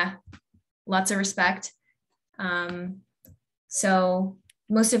 Yeah, lots of respect. So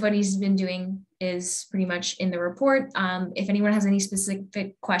most of what he's been doing is pretty much in the report. If anyone has any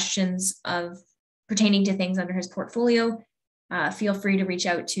specific questions pertaining to things under his portfolio, feel free to reach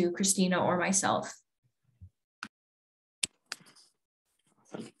out to Christina or myself.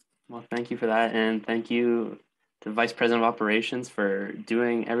 Awesome. Well, thank you for that. And thank you to the Vice President of Operations for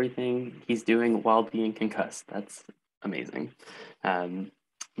doing everything he's doing while being concussed. That's amazing.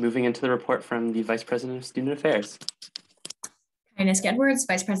 Moving into the report from the Vice President of Student Affairs. Nisk-Edwards,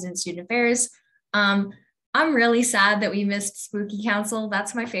 Vice President, Student Affairs. I'm really sad that we missed Spooky Council.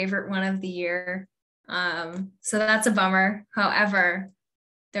 That's my favorite one of the year. So that's a bummer. However,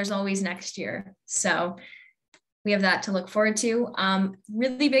 there's always next year. So we have that to look forward to.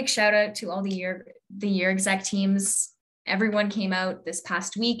 Really big shout out to all the year exec teams. Everyone came out this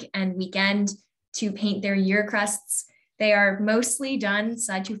past week and weekend to paint their year crests. They are mostly done.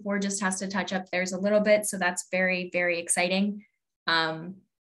 Side 2-4 just has to touch up theirs a little bit. So that's very, very exciting.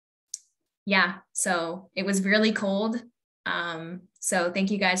 Yeah, so it was really cold. So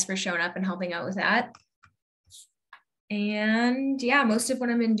thank you guys for showing up and helping out with that. And yeah, most of what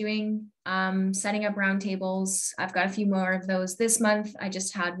I've been doing, setting up roundtables. I've got a few more of those this month. I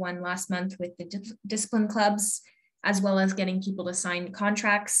just had one last month with the discipline clubs, as well as getting people to sign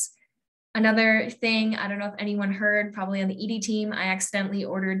contracts. Another thing, I don't know if anyone heard, probably on the ED team, I accidentally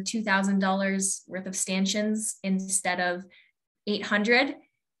ordered $2,000 worth of stanchions instead of 800.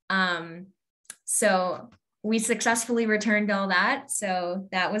 So we successfully returned all that. So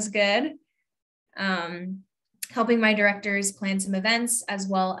that was good. Helping my directors plan some events, as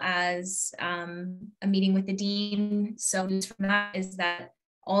well as a meeting with the dean. So news from that is that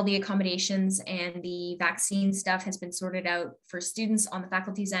all the accommodations and the vaccine stuff has been sorted out for students on the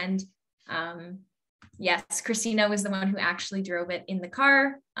faculty's end. Yes, Christina was the one who actually drove it in the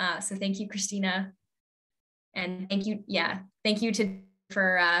car. So thank you, Christina. And thank you, thank you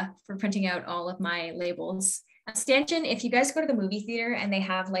for printing out all of my labels. Stanchion, if you guys go to the movie theater and they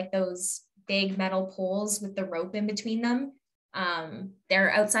have like those big metal poles with the rope in between them,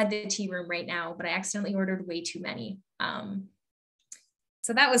 they're outside the tea room right now, but I accidentally ordered way too many.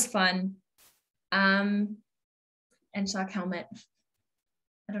 So that was fun. EngSoc helmet.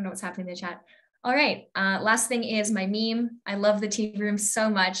 I don't know what's happening in the chat. All right, last thing is my meme. I love the tea room so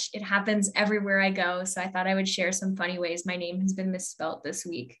much. It happens everywhere I go. So I thought I would share some funny ways my name has been misspelled this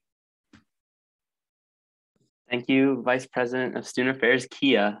week. Thank you, Vice President of Student Affairs,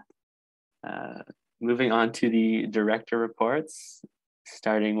 Kia. Moving on to the director reports,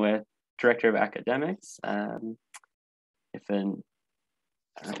 starting with Director of Academics. If an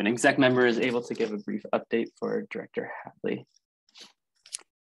exec member is able to give a brief update for Director Hadley.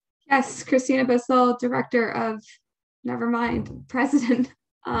 Yes, Christina Bissell, President,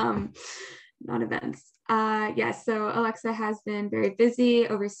 not events. Yes, so Alexa has been very busy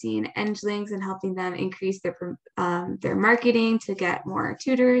overseeing EngLings and helping them increase their marketing to get more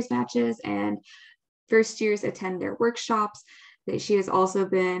tutors, matches, and first years attend their workshops. She has also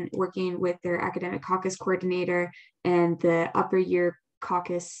been working with their academic caucus coordinator, and the upper year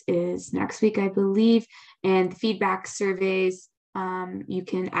caucus is next week, I believe, and feedback surveys. You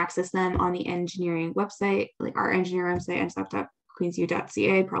can access them on the engineering website, like our engineering website,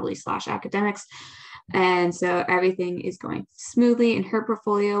 engsoc.queensu.ca, probably /academics. And so everything is going smoothly in her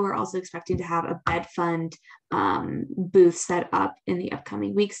portfolio. We're also expecting to have a bed fund booth set up in the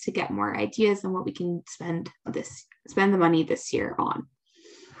upcoming weeks to get more ideas on what we can spend the money this year on.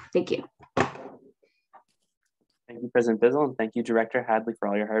 Thank you. Thank you, President Bizzle, and thank you, Director Hadley, for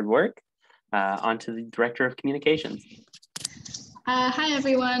all your hard work. On to the Director of Communications. Hi,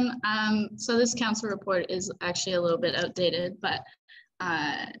 everyone. So this council report is actually a little bit outdated, but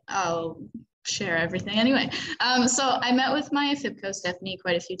I'll share everything anyway. So I met with my FIBCO Stephanie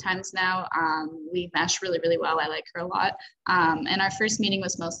quite a few times now. We mesh really, really well. I like her a lot. And our first meeting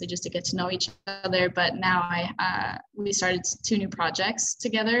was mostly just to get to know each other, but now we started 2 new projects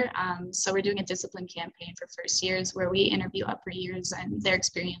together. So we're doing a discipline campaign for first years where we interview upper years and their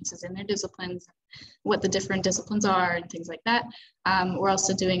experiences in their disciplines, what the different disciplines are and things like that. We're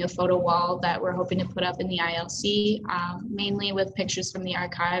also doing a photo wall that we're hoping to put up in the ILC, mainly with pictures from the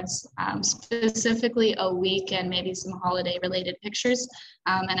archives, specifically a week and maybe some holiday related pictures.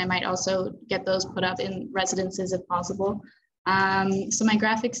 And I might also get those put up in residences if possible. So my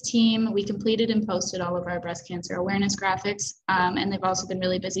graphics team, we completed and posted all of our breast cancer awareness graphics, and they've also been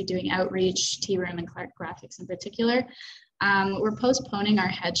really busy doing outreach, Tea Room and Clark Graphics in particular. We're postponing our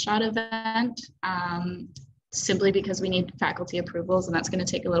headshot event simply because we need faculty approvals, and that's going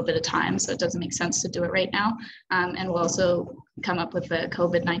to take a little bit of time, so it doesn't make sense to do it right now. And we'll also come up with a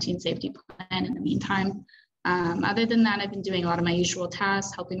COVID-19 safety plan in the meantime. Other than that, I've been doing a lot of my usual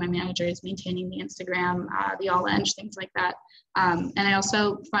tasks, helping my managers, maintaining the Instagram, the all-eng, things like that. And I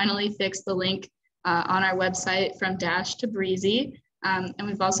also finally fixed the link on our website from Dash to Breezy. And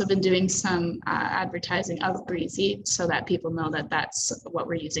we've also been doing some advertising of Breezy so that people know that that's what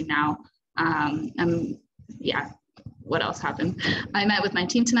we're using now. And yeah, what else happened? I met with my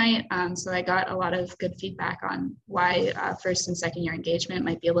team tonight, so I got a lot of good feedback on why first and second year engagement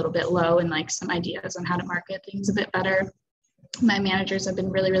might be a little bit low, and like some ideas on how to market things a bit better. My managers have been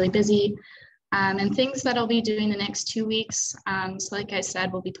really, really busy. And things that I'll be doing the next 2 weeks. So like I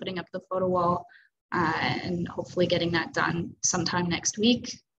said, we'll be putting up the photo wall and hopefully getting that done sometime next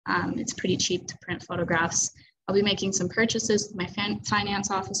week. It's pretty cheap to print photographs. I'll be making some purchases with my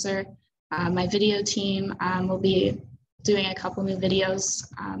finance officer. My video team will be doing a couple new videos.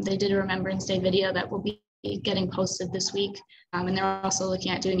 They did a Remembrance Day video that will be getting posted this week. And they're also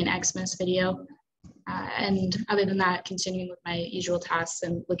looking at doing an Xmas video. And other than that, continuing with my usual tasks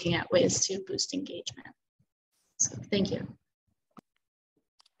and looking at ways to boost engagement. So thank you.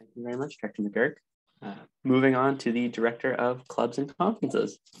 Thank you very much, Director McGurk. Moving on to the Director of Clubs and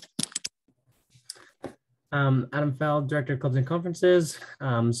Conferences. Adam Feld, Director of Clubs and Conferences.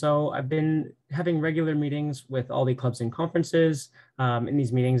 So I've been having regular meetings with all the clubs and conferences. In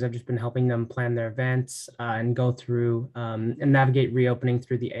these meetings, I've just been helping them plan their events and go through and navigate reopening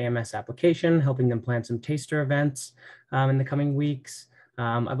through the AMS application, helping them plan some taster events in the coming weeks.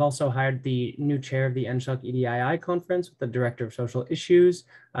 I've also hired the new chair of the EngSoc EDII conference with the Director of Social Issues.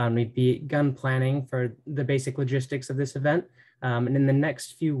 We've begun planning for the basic logistics of this event. And in the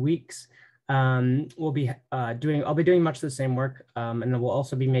next few weeks, I'll be doing much of the same work, and we'll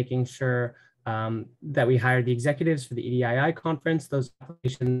also be making sure that we hire the executives for the EDII conference. Those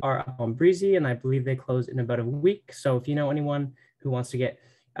applications are up on Breezy, and I believe they close in about a week. So if you know anyone who wants to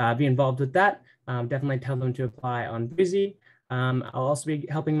be involved with that, definitely tell them to apply on Breezy. I'll also be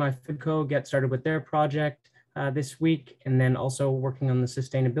helping my FIBCO get started with their project this week, and then also working on the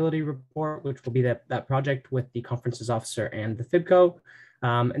sustainability report, which will be that project with the conferences officer and the FIBCO.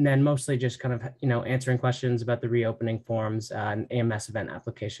 And then mostly just kind of, answering questions about the reopening forms and AMS event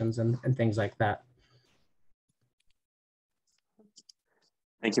applications and things like that.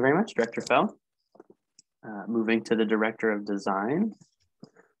 Thank you very much, Director Fell. Moving to the Director of Design.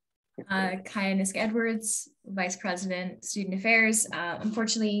 Kaya Niska-Edwards, Vice President, Student Affairs.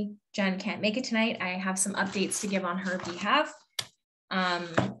 Unfortunately, Jen can't make it tonight. I have some updates to give on her behalf.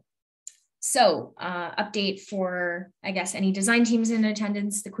 So update for, I guess, any design teams in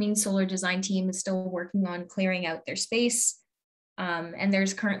attendance. The Queen Solar design team is still working on clearing out their space. And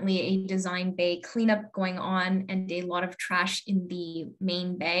there's currently a design bay cleanup going on and a lot of trash in the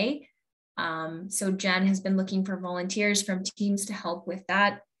main bay. So Jen has been looking for volunteers from teams to help with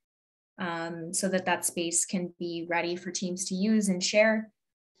that, so that space can be ready for teams to use and share.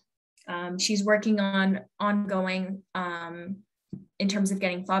 She's working on ongoing in terms of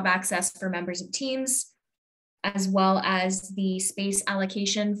getting fob access for members of teams, as well as the space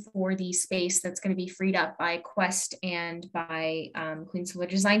allocation for the space that's going to be freed up by Quest and by Queen Solar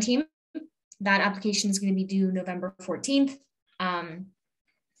Design Team. That application is going to be due November 14th.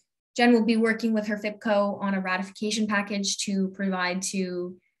 Jen will be working with her FIBCO on a ratification package to provide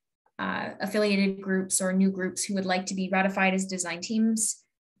to affiliated groups or new groups who would like to be ratified as design teams,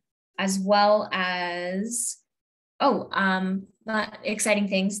 as well as exciting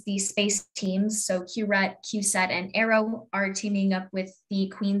things, the space teams. So QRET, QSET, and Aero are teaming up with the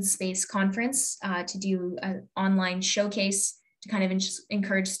Queen's Space Conference to do an online showcase to kind of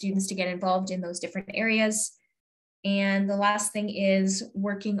encourage students to get involved in those different areas. And the last thing is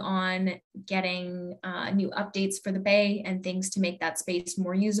working on getting new updates for the Bay and things to make that space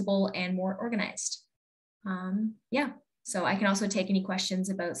more usable and more organized. Yeah, so I can also take any questions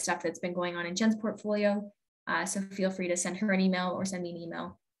about stuff that's been going on in Jen's portfolio. So feel free to send her an email or send me an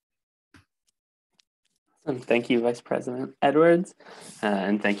email. Awesome. Thank you, Vice President Edwards,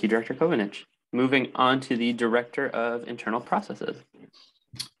 and thank you, Director Kovanich. Moving on to the Director of Internal Processes.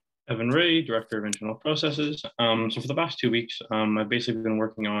 Evan Ray, Director of Internal Processes. So for the past 2 weeks, I've basically been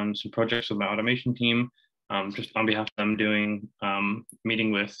working on some projects with my automation team, just on behalf of them doing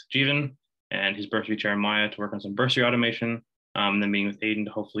meeting with Jeevan and his bursary chair Maya to work on some bursary automation, and then meeting with Aiden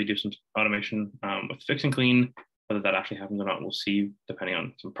to hopefully do some automation with Fix and Clean. Whether that actually happens or not, we'll see depending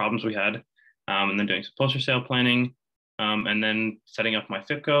on some problems we had. And then doing some poster sale planning, and then setting up my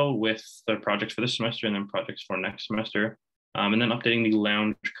FIPCO with the projects for this semester and then projects for next semester. And then updating the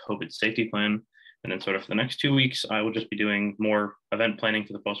lounge COVID safety plan. And then sort of for the next 2 weeks, I will just be doing more event planning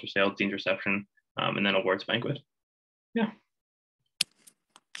for the poster sale, Dean's reception, and then awards banquet. Yeah.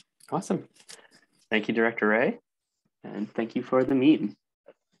 Awesome. Thank you, Director Ray. And thank you for the meeting.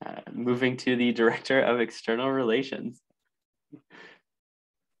 Moving to the Director of External Relations.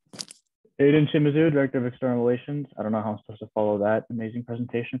 Aiden Shimizu, Director of External Relations. I don't know how I'm supposed to follow that amazing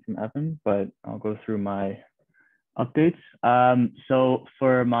presentation from Evan, but I'll go through my updates. So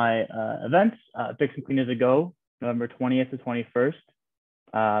for my events, Fix and Clean is a go, November 20th to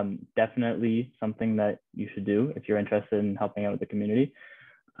 21st. Definitely something that you should do if you're interested in helping out with the community.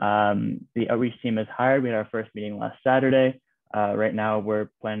 The outreach team is hired. We had our first meeting last Saturday. Right now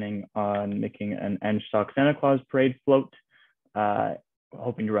we're planning on making an EngSoc Santa Claus parade float,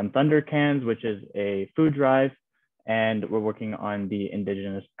 hoping to run Thunder Cans, which is a food drive, and we're working on the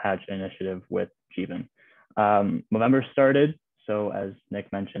Indigenous Patch Initiative with Jeevan. November started, so as Nick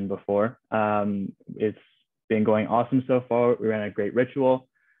mentioned before, it's been going awesome so far. We ran a great ritual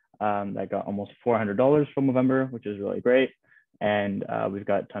that got almost $400 from November, which is really great. And we've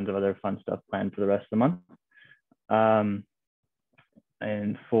got tons of other fun stuff planned for the rest of the month.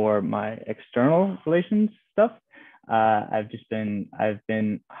 And for my external relations stuff, I've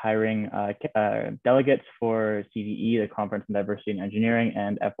been hiring delegates for CDE, the Conference on Diversity and Engineering,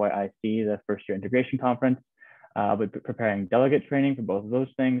 and FYIC, the First Year Integration Conference. I'll be preparing delegate training for both of those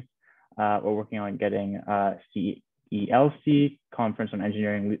things. We're working on getting CELC, Conference on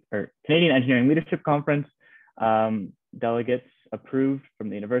Engineering, or Canadian Engineering Leadership Conference, delegates approved from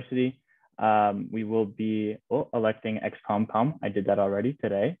the university. We will be electing ex-ComCom. I did that already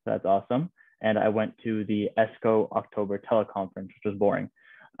today, so that's awesome. And I went to the ESCO October teleconference, which was boring.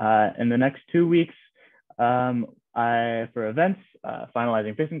 In the next 2 weeks, for events,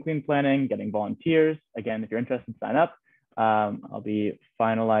 finalizing Fix and Clean planning, getting volunteers. Again, if you're interested, sign up. I'll be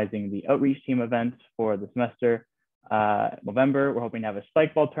finalizing the outreach team events for the semester. November, we're hoping to have a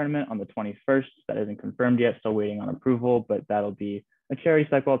spike ball tournament on the 21st. That isn't confirmed yet, still waiting on approval, but that'll be a charity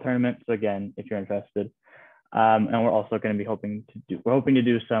spike ball tournament. So again, if you're interested. And we're also going to be hoping to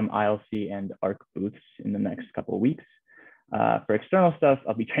do some ILC and ARC booths in the next couple of weeks. For external stuff,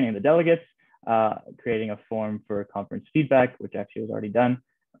 I'll be training the delegates, creating a form for conference feedback, which actually was already done,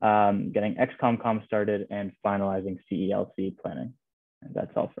 getting ex-ComCom started, and finalizing CELC planning. And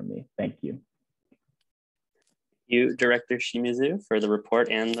that's all from me. Thank you. Thank you, Director Shimizu, for the report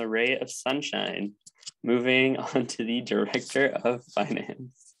and the ray of sunshine. Moving on to the Director of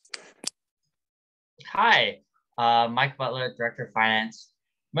Finance. Hi, Mike Butler, Director of Finance.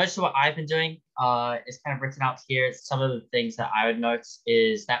 Most of what I've been doing is kind of written out here. Some of the things that I would note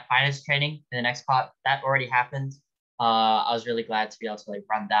is that finance training in the next part, that already happened. I was really glad to be able to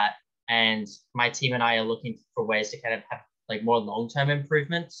run that. And my team and I are looking for ways to kind of have more long-term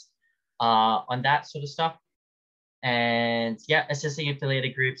improvements on that sort of stuff. And yeah, assisting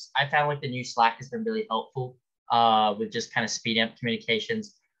affiliated groups. I found the new Slack has been really helpful with just kind of speeding up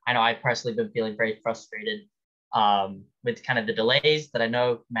communications. I know I've personally been feeling very frustrated with kind of the delays that I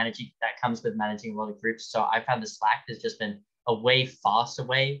know that comes with managing a lot of groups. So I found the Slack has just been a way faster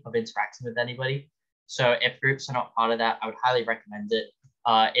way of interacting with anybody. So if groups are not part of that, I would highly recommend it.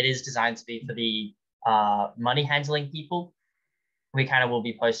 It is designed to be for the money handling people. We kind of will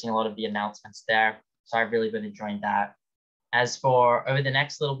be posting a lot of the announcements there. So I've really been enjoying that. As for over the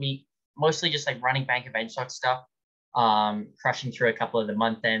next little week, mostly just running Bank of EngSoc stuff. Crushing through a couple of the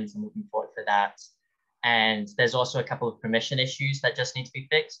month ends. I'm looking forward for that. And there's also a couple of permission issues that just need to be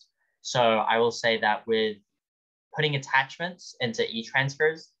fixed. So I will say that with putting attachments into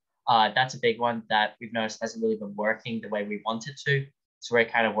e-transfers, that's a big one that we've noticed hasn't really been working the way we want it to. So we're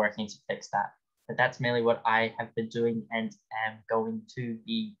kind of working to fix that. But that's mainly what I have been doing and am going to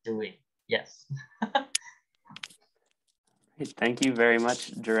be doing. Yes. Thank you very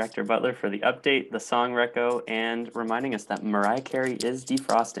much, Director Butler, for the update, the song reco, and reminding us that Mariah Carey is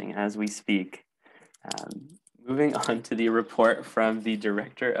defrosting as we speak. Moving on to the report from the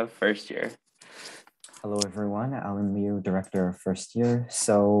Director of First Year. Hello, everyone. Alan Liu, Director of First Year.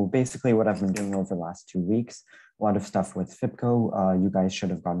 So basically what I've been doing over the last 2 weeks, a lot of stuff with FIPCO. You guys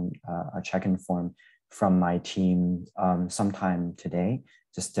should have gotten a check-in form from my team sometime today,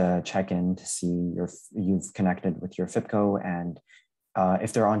 just to check in to see you've connected with your FIPCO and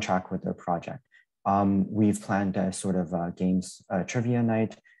if they're on track with their project. We've planned a sort of games trivia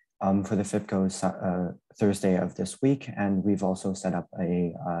night for the FIPCO Thursday of this week, and we've also set up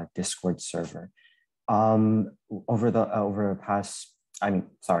a Discord server. Throughout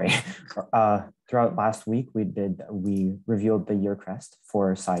last week, we revealed the year crest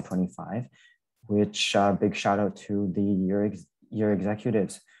for Sci 25, which big shout out to the year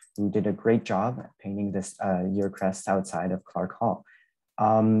executives who did a great job at painting this year crest outside of Clark Hall.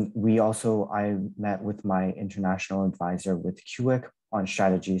 I met with my international advisor with QIC on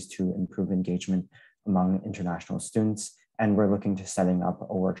strategies to improve engagement among international students. And we're looking to setting up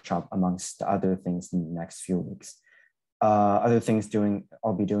a workshop amongst other things in the next few weeks. Other things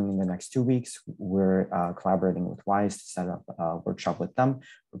I'll be doing in the next 2 weeks, we're collaborating with WISE to set up a workshop with them.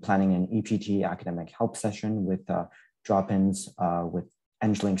 We're planning an EPT academic help session with drop-ins with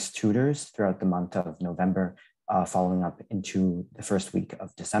EngLink's tutors throughout the month of November, following up into the first week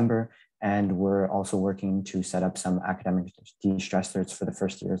of December. And we're also working to set up some academic de-stressors for the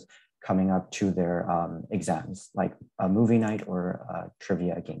first years coming up to their exams, like a movie night or a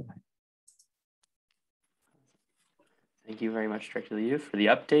trivia game night. Thank you very much, Director Liu, for the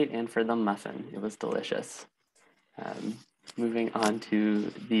update and for the muffin. It was delicious. Moving on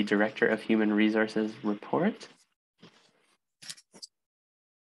to the Director of Human Resources report.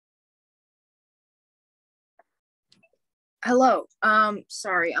 Hello.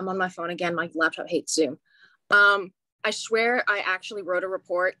 Sorry, I'm on my phone again. My laptop hates Zoom. I swear I actually wrote a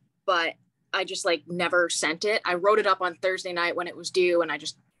report, but I just never sent it. I wrote it up on Thursday night when it was due, and I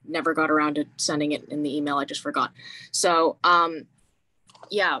just never got around to sending it in the email. I just forgot. So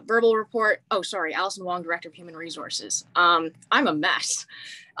yeah, verbal report. Oh, sorry, Allison Wong, Director of Human Resources. I'm a mess.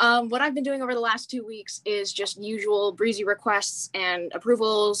 What I've been doing over the last 2 weeks is just usual breezy requests and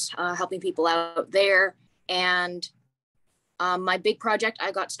approvals, helping people out there. And my big project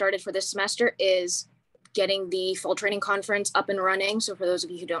I got started for this semester is getting the fall training conference up and running. So for those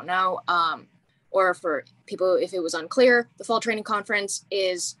of you who don't know, or for people if it was unclear, the fall training conference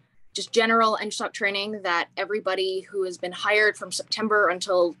is just general EngSoc training that everybody who has been hired from September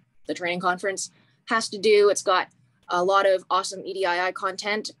until the training conference has to do. It's got a lot of awesome EDII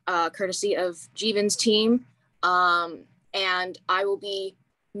content, courtesy of Jeevan's team. And I will be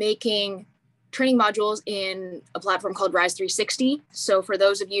making training modules in a platform called Rise 360. So for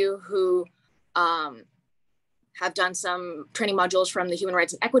those of you who have done some training modules from the Human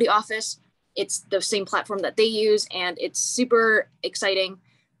Rights and Equity Office, it's the same platform that they use, and it's super exciting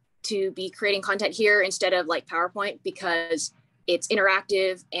to be creating content here instead of PowerPoint, because it's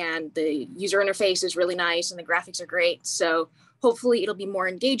interactive and the user interface is really nice and the graphics are great. So hopefully it'll be more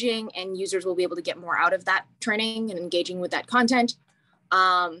engaging and users will be able to get more out of that training and engaging with that content.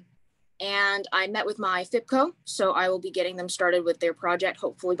 And I met with my FIPCO, so I will be getting them started with their project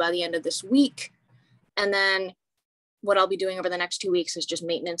hopefully by the end of this week. And then what I'll be doing over the next 2 weeks is just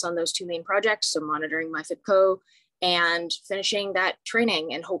maintenance on those two main projects. So monitoring my FIPCO and finishing that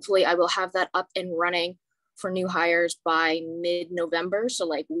training. And hopefully I will have that up and running for new hires by mid-November. So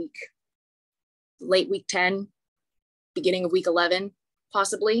late week 10, beginning of week 11,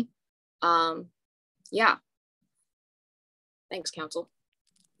 possibly. Yeah. Thanks, Council.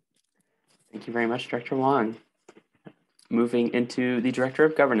 Thank you very much, Director Wong. Moving into the Director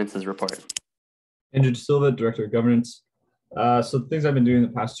of Governance's report. Andrew De Silva, Director of Governance. So the things I've been doing the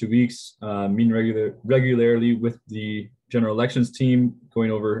past 2 weeks, meeting regularly with the general elections team, going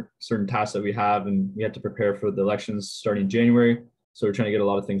over certain tasks that we have, and we had to prepare for the elections starting in January. So we're trying to get a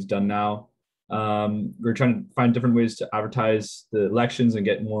lot of things done now. We're trying to find different ways to advertise the elections and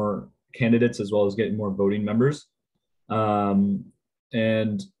get more candidates, as well as getting more voting members. And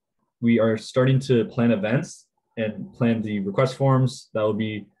we are starting to plan events and plan the request forms that will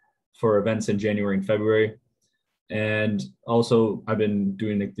be for events in January and February. And also I've been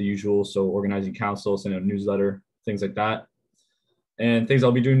doing the usual, so organizing council, sending out a newsletter, things like that. And things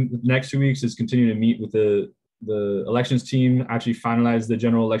I'll be doing the next 2 weeks is continue to meet with the elections team, actually finalize the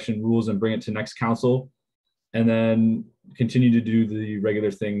general election rules and bring it to next council, and then continue to do the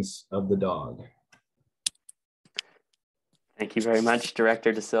regular things of the dog. Thank you very much,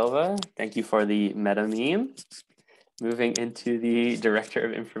 Director De Silva. Thank you for the meta meme. Moving into the Director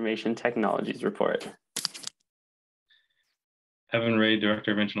of Information Technologies report. Evan Ray,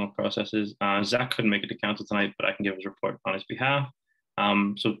 Director of Internal Processes. Zach couldn't make it to council tonight, but I can give his report on his behalf.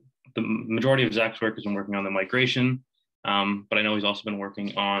 So the majority of Zach's work has been working on the migration, but I know he's also been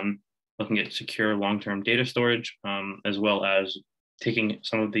working on looking at secure long-term data storage, as well as taking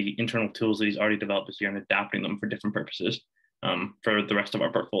some of the internal tools that he's already developed this year and adapting them for different purposes for the rest of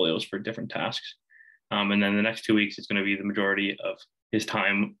our portfolios for different tasks. And then the next 2 weeks, it's going to be the majority of his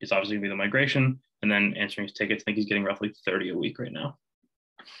time is obviously going to be the migration and then answering his tickets. I think he's getting roughly 30 a week right now.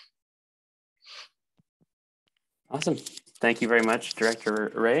 Awesome. Thank you very much, Director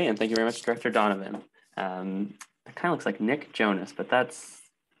Ray, and thank you very much, Director Donovan. That kind of looks like Nick Jonas, but that's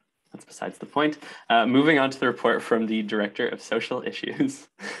besides the point. Moving on to the report from the Director of Social Issues.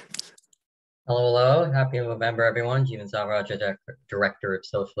 Hello, happy November, everyone. Jeevan Savaraja, Director of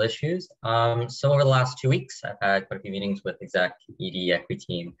Social Issues. So over the last 2 weeks, I've had quite a few meetings with Exec, ED, Equity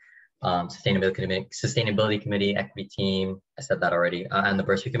Team, Sustainability Committee, Equity Team, I said that already, and the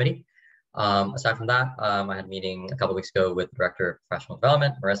Bursary Committee. Aside from that, I had a meeting a couple of weeks ago with the Director of Professional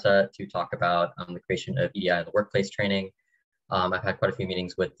Development, Marissa, to talk about the creation of EDI in the workplace training. I've had quite a few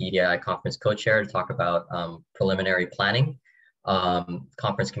meetings with the EDI Conference Co-Chair to talk about preliminary planning.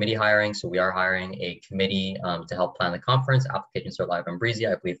 Conference committee hiring. So we are hiring a committee to help plan the conference. Applications are live on Breezy.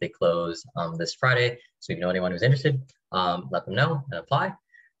 I believe they close this Friday. So if you know anyone who's interested, let them know and apply.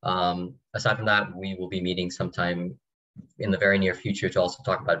 Aside from that, we will be meeting sometime in the very near future to also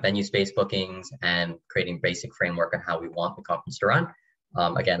talk about venue space bookings and creating basic framework on how we want the conference to run.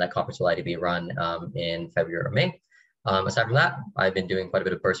 Again, that conference will likely be run in February or May. Aside from that, I've been doing quite a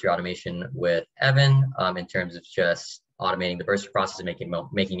bit of bursary automation with Evan in terms of just automating the bursary process and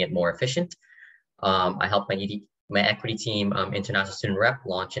making it more efficient. I helped my equity team, International Student Rep,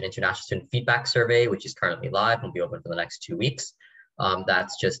 launch an International Student Feedback Survey, which is currently live and will be open for the next 2 weeks.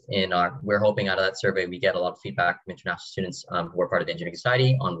 That's just we're hoping out of that survey, we get a lot of feedback from international students who are part of the Engineering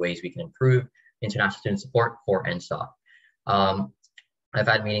Society on ways we can improve international student support for EngSoc. I've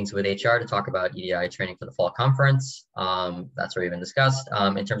had meetings with HR to talk about EDI training for the fall conference. That's already been discussed.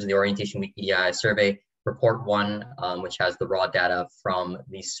 In terms of the Orientation Week EDI survey, report 1, which has the raw data from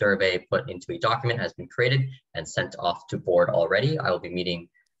the survey put into a document, has been created and sent off to board already. I will be meeting,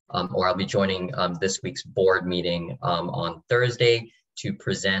 or I'll be joining this week's board meeting on Thursday to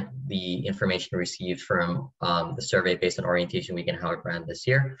present the information received from the survey based on Orientation Week and how it ran this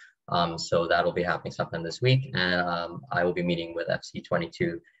year. So that'll be happening sometime this week. And I will be meeting with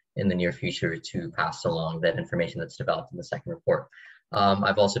FC22 in the near future to pass along that information that's developed in the second report.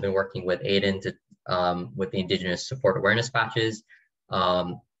 I've also been working with Aiden with the Indigenous Support Awareness Patches.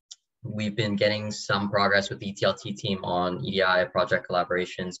 We've been getting some progress with the ETLT team on EDI project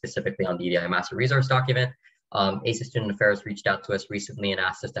collaboration, specifically on the EDI Master Resource document. ACES Student Affairs reached out to us recently and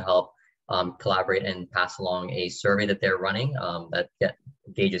asked us to help collaborate and pass along a survey that they're running that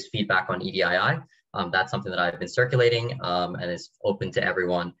gauges feedback on EDII. That's something that I've been circulating and is open to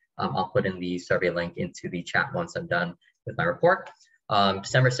everyone. I'll put in the survey link into the chat once I'm done with my report.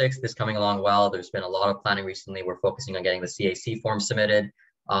 December 6th is coming along well. There's been a lot of planning recently. We're focusing on getting the CAC form submitted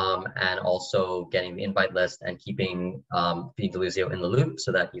and also getting the invite list and keeping Pete DeLuzio in the loop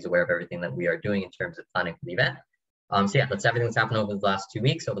so that he's aware of everything that we are doing in terms of planning for the event. So yeah, that's everything that's happened over the last 2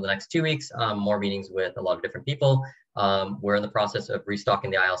 weeks. Over the next 2 weeks, more meetings with a lot of different people. We're in the process of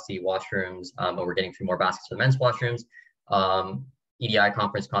restocking the ILC washrooms, and we're getting 3 more baskets for the men's washrooms. EDI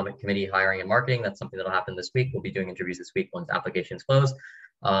Conference Committee hiring and marketing, that's something that'll happen this week. We'll be doing interviews this week once applications close.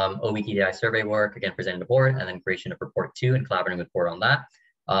 O-Week EDI survey work, again, presenting to board, and then creation of report 2 and collaborating with board on that.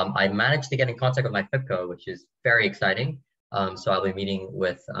 I managed to get in contact with my FIPCO, which is very exciting. So I'll be meeting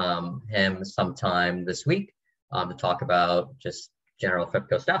with him sometime this week to talk about just general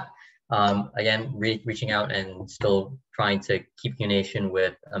FIPCO stuff. Again, reaching out and still trying to keep communication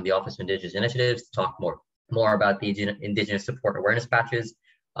with the Office of Indigenous Initiatives to talk more about the Indigenous Support Awareness Patches,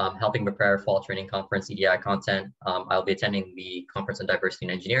 helping prepare fall training conference EDI content. I'll be attending the Conference on Diversity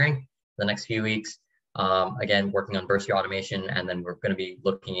and Engineering the next few weeks. Again, working on bursary automation, and then we're going to be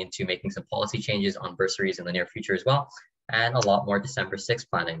looking into making some policy changes on bursaries in the near future as well, and a lot more December 6th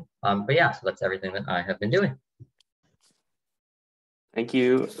planning. But yeah, so that's everything that I have been doing. Thank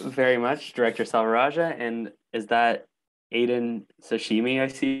you very much, Director Salvaraja. And is that Aiden Sashimi I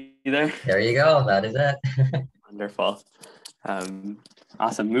see there? There you go. That is it. Wonderful.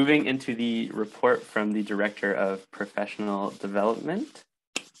 Awesome. Moving into the report from the Director of Professional Development.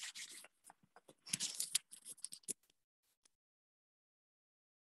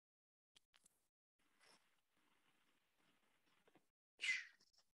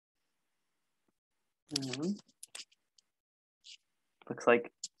 Looks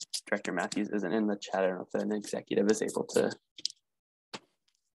like Director Matthews isn't in the chat. I don't know if an executive is able to.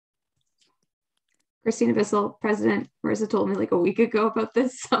 Christina Bissell, President, Marissa told me like a week ago about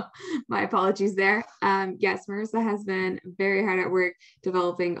this, so my apologies there. Yes, Marissa has been very hard at work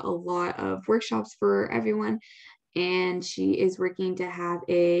developing a lot of workshops for everyone, and she is working to have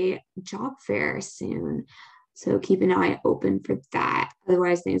a job fair soon. So keep an eye open for that.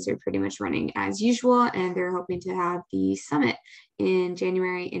 Otherwise, things are pretty much running as usual, and they're hoping to have the summit in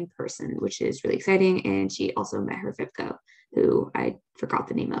January in person, which is really exciting. And she also met her FIPCO, who I forgot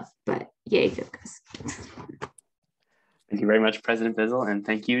the name of, but yay, FIPCOs. Thank you very much, President Bizzle, and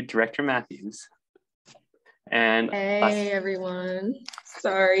thank you, Director Matthews. And hey, everyone.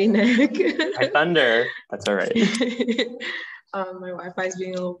 Sorry, Nick. My thunder. That's all right. My Wi-Fi is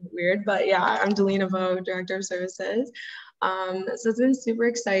being a little weird, but yeah, I'm Delina Vo, Director of Services. So it's been super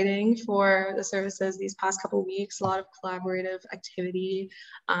exciting for the services these past couple of weeks. A lot of collaborative activity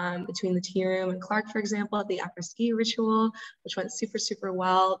between the tea room and Clark, for example, at the après-ski ritual, which went super, super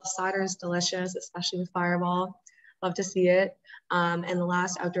well. The cider is delicious, especially with Fireball. Love to see it. And the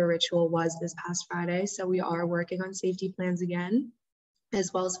last outdoor ritual was this past Friday. So we are working on safety plans again,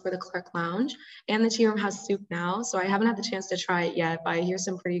 as well as for the Clark Lounge. And the tea room has soup now. So I haven't had the chance to try it yet, but I hear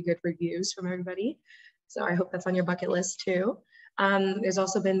some pretty good reviews from everybody. So I hope that's on your bucket list too. There's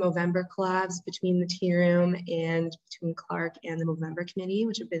also been Movember collabs between the tea room and between Clark and the Movember committee,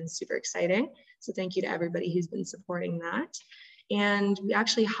 which have been super exciting. So thank you to everybody who's been supporting that. And we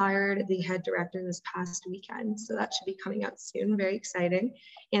actually hired the head director this past weekend. So that should be coming out soon, very exciting.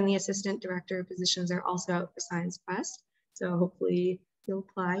 And the assistant director positions are also out for Science Quest. So hopefully you'll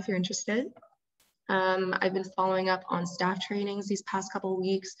apply if you're interested. I've been following up on staff trainings these past couple of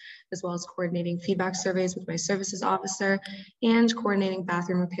weeks, as well as coordinating feedback surveys with my services officer and coordinating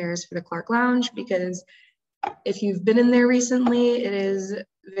bathroom repairs for the Clark Lounge, because if you've been in there recently, it is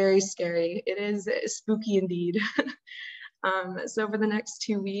very scary. It is spooky indeed. So for the next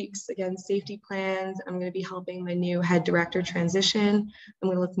 2 weeks, again, safety plans, I'm going to be helping my new head director transition. I'm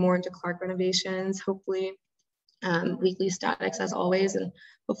going to look more into Clark renovations, hopefully weekly statics as always, and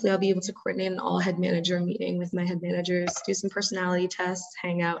hopefully I'll be able to coordinate an all head manager meeting with my head managers, do some personality tests,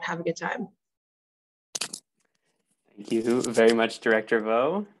 hang out, have a good time. Thank you very much, Director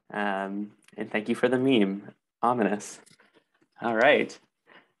Vo, and thank you for the meme. Ominous. All right.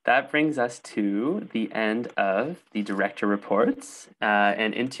 That brings us to the end of the director reports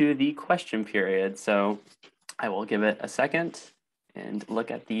and into the question period. So I will give it a second and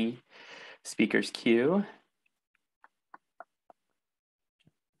look at the speaker's queue.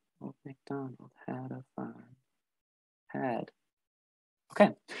 Old MacDonald had a farm.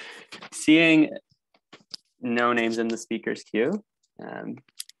 Okay. Seeing no names in the speaker's queue,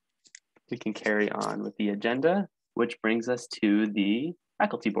 we can carry on with the agenda, which brings us to the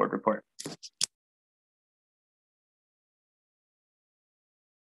faculty board report.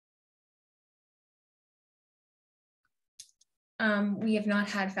 We have not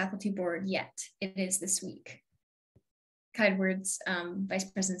had faculty board yet. It is this week. Kind words, Vice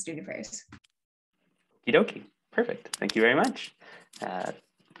President Student Affairs. Okie dokie. Perfect. Thank you very much.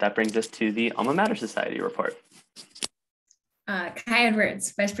 That brings us to the Alma Mater Society report. Kai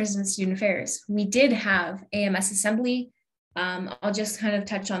Edwards, Vice President Student Affairs. We did have AMS Assembly. I'll just kind of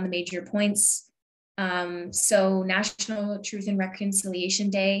touch on the major points. So National Truth and Reconciliation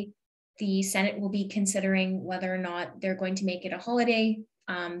Day, the Senate will be considering whether or not they're going to make it a holiday.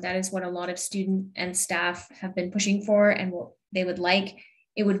 That is what a lot of student and staff have been pushing for and what they would like.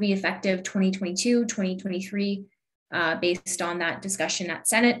 It would be effective 2022, 2023, based on that discussion at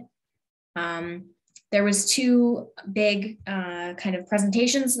Senate. There was two big kind of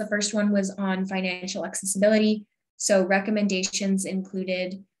presentations. The first one was on financial accessibility. So recommendations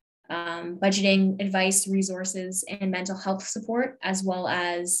included budgeting, advice, resources, and mental health support, as well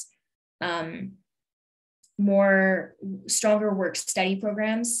as stronger work study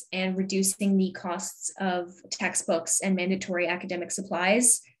programs and reducing the costs of textbooks and mandatory academic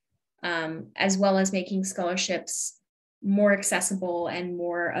supplies, as well as making scholarships more accessible and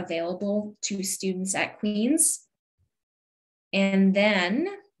more available to students at Queen's. And then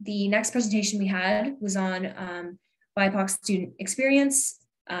the next presentation we had was on BIPOC student experience.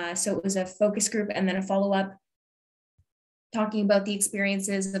 So it was a focus group and then a follow-up talking about the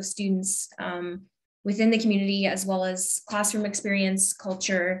experiences of students within the community, as well as classroom experience,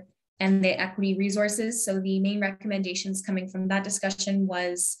 culture, and the equity resources. So the main recommendations coming from that discussion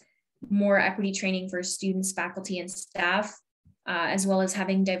was more equity training for students, faculty, and staff, as well as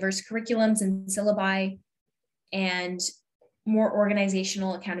having diverse curriculums and syllabi, and more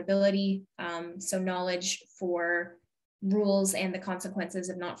organizational accountability. So knowledge for rules and the consequences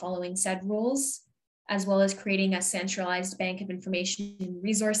of not following said rules, as well as creating a centralized bank of information and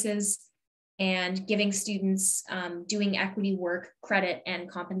resources, and giving students doing equity work credit and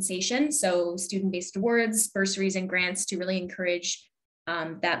compensation. So student-based awards, bursaries, and grants to really encourage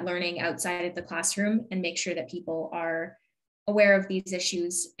that learning outside of the classroom and make sure that people are aware of these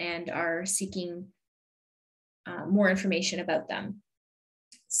issues and are seeking more information about them.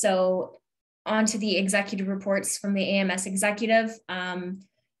 So on to the executive reports from the AMS executive.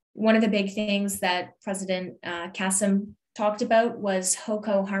 One of the big things that President Kassem talked about was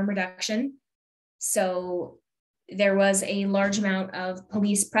HOCO harm reduction. So there was a large amount of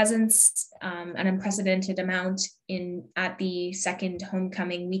police presence, an unprecedented amount at the second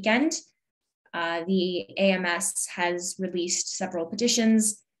homecoming weekend. The AMS has released several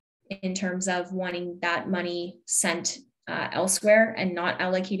petitions in terms of wanting that money sent elsewhere and not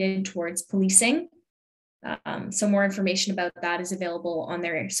allocated towards policing. So more information about that is available on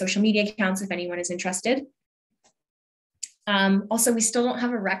their social media accounts if anyone is interested. Also, we still don't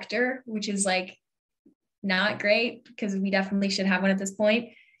have a rector, which is like not great because we definitely should have one at this point.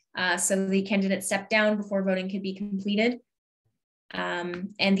 So the candidate stepped down before voting could be completed.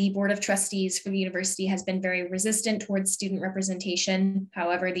 And the Board of Trustees for the university has been very resistant towards student representation.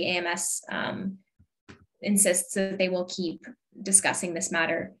 However, the AMS insists that they will keep discussing this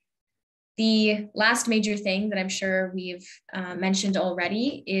matter. The last major thing that I'm sure we've mentioned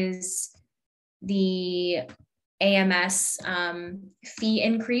already is the AMS fee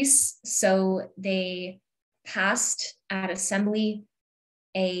increase. So they passed at Assembly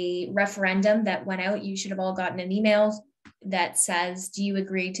a referendum that went out. You should have all gotten an email that says, do you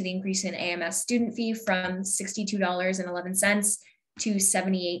agree to the increase in AMS student fee from $62.11 to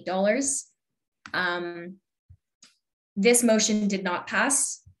 $78? This motion did not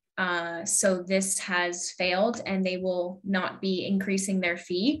pass. So this has failed and they will not be increasing their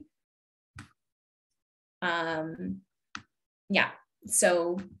fee. Yeah,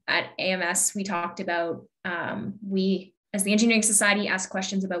 so at AMS, we talked about, we as the Engineering Society asked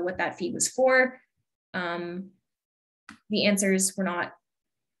questions about what that fee was for. The answers were not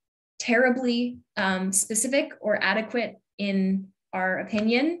terribly specific or adequate in our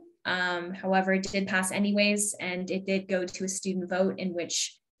opinion. However, it did pass anyways, and it did go to a student vote in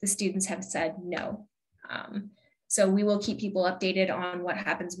which the students have said no. So we will keep people updated on what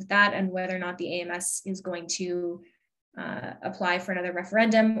happens with that and whether or not the AMS is going to apply for another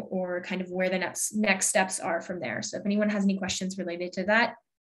referendum or kind of where the next steps are from there. So if anyone has any questions related to that,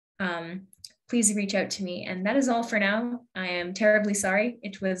 please reach out to me. And that is all for now. I am terribly sorry.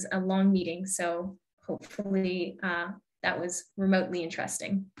 It was a long meeting, so hopefully that was remotely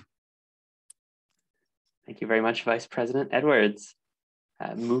interesting. Thank you very much, Vice President Edwards.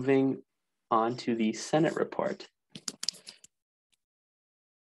 Moving on to the Senate report.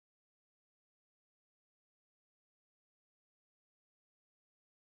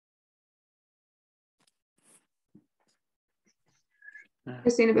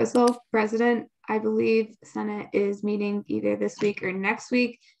 Christina Bissell, President. I believe Senate is meeting either this week or next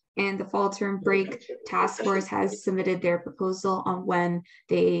week, and the fall term break task force has submitted their proposal on when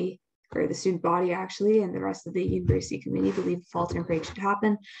they, or the student body actually, and the rest of the university committee believe fall term break should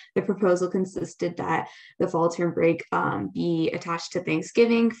happen. The proposal consisted that the fall term break be attached to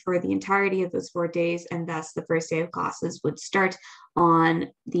Thanksgiving for the entirety of those 4 days, and thus the first day of classes would start on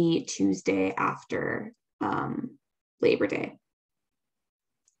the Tuesday after Labor Day.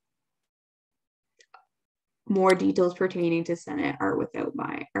 More details pertaining to Senate are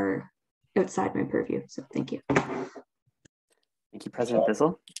outside my purview. So thank you. Thank you, President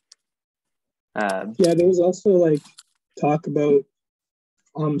Bissell. Yeah, there was also like talk about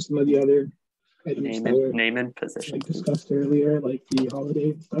some of the other items name and position like discussed earlier, like the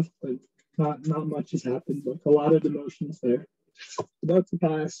holiday and stuff, but not much has happened. Like a lot of the motions that are about to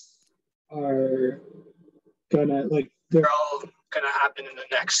pass are gonna they're all gonna happen in the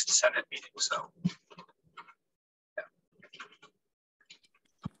next Senate meeting. So.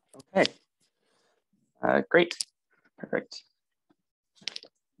 Okay, great, perfect.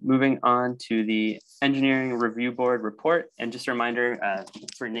 Moving on to the Engineering Review Board report, and just a reminder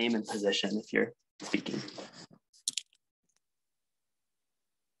for name and position if you're speaking.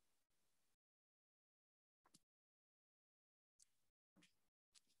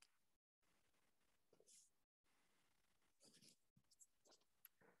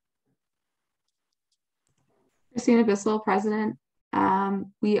 Christina Bissell, President.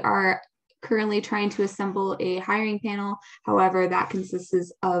 We are currently trying to assemble a hiring panel. However, that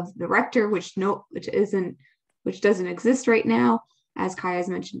consists of the rector, which doesn't exist right now, as Kai has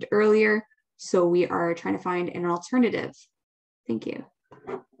mentioned earlier. So we are trying to find an alternative. Thank you.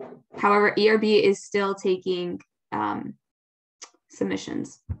 However, ERB is still taking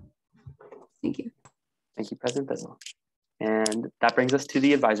submissions. Thank you. Thank you, President Biswell. And that brings us to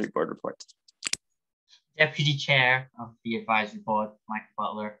the advisory board report. Deputy Chair of the Advisory Board, Michael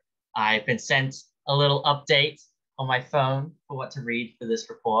Butler. I've been sent a little update on my phone for what to read for this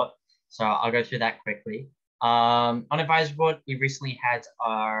report. So I'll go through that quickly. On Advisory Board, we recently had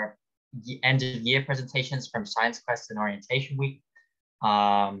our end of year presentations from Science Quest and Orientation Week.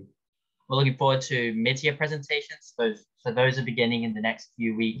 We're looking forward to mid-year presentations. So those are beginning in the next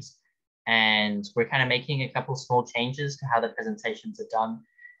few weeks. And we're kind of making a couple small changes to how the presentations are done,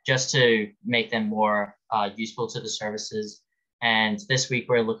 just to make them more useful to the services. And this week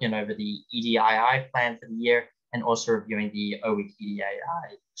we're looking over the EDII plan for the year and also reviewing the O-Week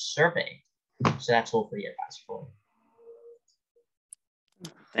EDII survey. So that's all for the advisory board.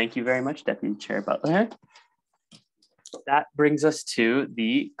 Thank you very much, Deputy Chair Butler. That brings us to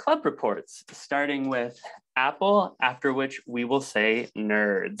the club reports, starting with Apple, after which we will say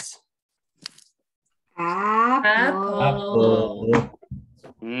nerds. Apple.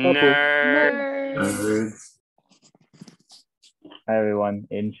 Nerds. Hi everyone,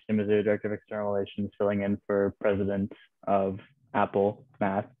 Aiden Shimizu, Director of External Relations, filling in for President of Apple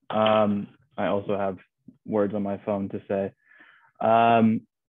Math. I also have words on my phone to say.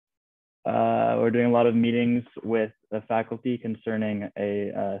 We're doing a lot of meetings with the faculty concerning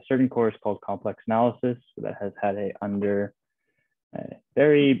a certain course called Complex Analysis that has had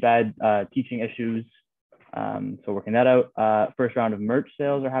very bad teaching issues. So working that out. First round of merch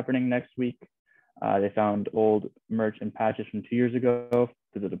sales are happening next week. They found old merch and patches from 2 years ago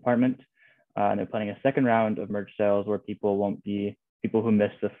to the department. And they're planning a second round of merch sales where people who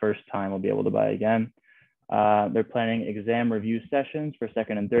missed the first time will be able to buy again. They're planning exam review sessions for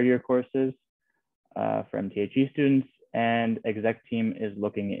second and third year courses for MTHE students, and exec team is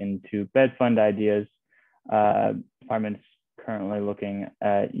looking into bed fund ideas. Department's currently looking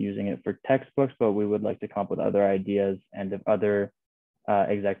at using it for textbooks, but we would like to come up with other ideas. And if other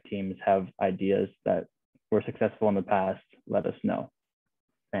exec teams have ideas that were successful in the past, let us know.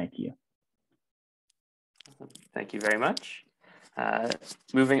 Thank you. Thank you very much.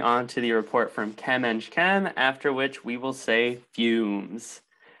 Moving on to the report from Chem Eng Chem, after which we will say fumes.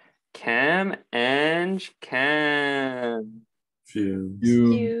 Chem Eng Chem.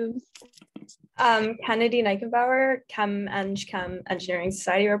 Fumes. Kennedy Neichenbauer, Chem Eng Chem Engineering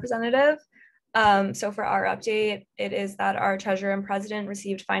Society representative. So for our update, it is that our treasurer and president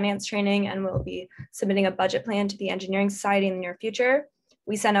received finance training and will be submitting a budget plan to the Engineering Society in the near future.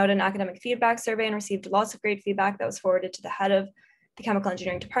 We sent out an academic feedback survey and received lots of great feedback that was forwarded to the head of the chemical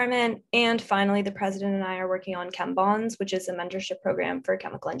engineering department. And finally, the president and I are working on Chem Bonds, which is a mentorship program for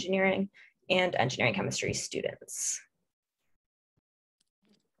chemical engineering and engineering chemistry students.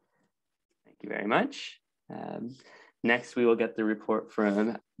 Thank you very much. Next, we will get the report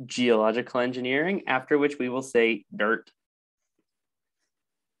from geological engineering, after which we will say dirt.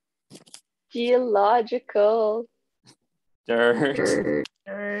 Geological. Dirt.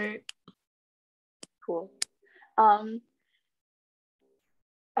 Dirt. Cool.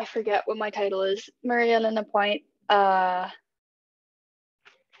 I forget what my title is. Mariana Napointe,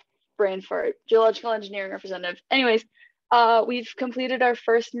 brain fart, geological engineering representative. Anyways, we've completed our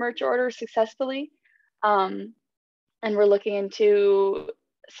first merch order successfully. And we're looking into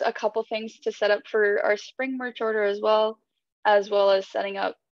a couple things to set up for our spring merch order as well as setting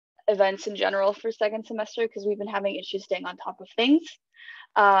up events in general for second semester, because we've been having issues staying on top of things.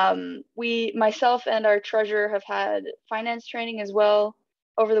 Myself and our treasurer have had finance training as well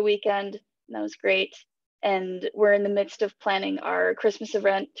over the weekend, and that was great. And we're in the midst of planning our Christmas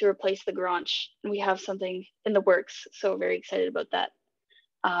event to replace the garage. And we have something in the works, so very excited about that.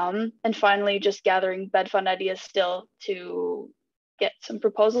 And finally, just gathering bed fund ideas still to get some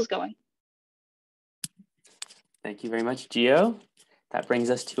proposals going. Thank you very much, Gio. That brings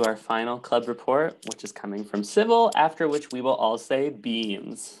us to our final club report, which is coming from Civil, after which we will all say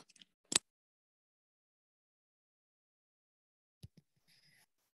beams.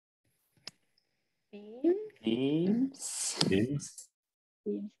 Beams.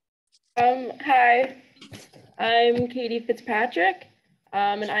 Hi, I'm Katie Fitzpatrick,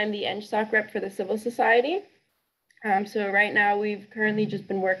 and I'm the EngSoc rep for the Civil Society. So right now we've currently just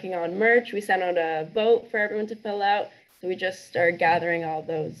been working on merch. We sent out a vote for everyone to fill out. So we just started gathering all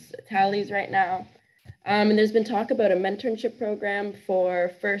those tallies right now. And there's been talk about a mentorship program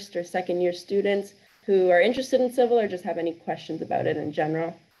for first or second year students who are interested in civil or just have any questions about it in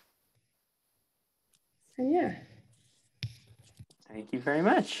general. And yeah. Thank you very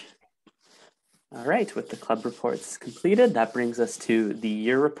much. All right, with the club reports completed, that brings us to the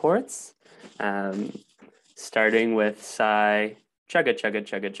year reports. Starting with Sci chugga chugga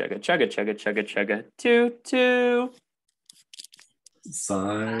chugga chugga chugga chugga chugga chugga 2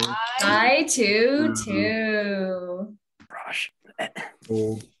 I 2. Gosh.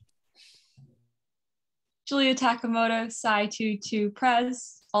 Julia Takamoto, Sci 2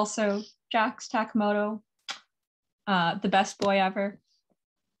 Prez, also Jax Takamoto, the best boy ever.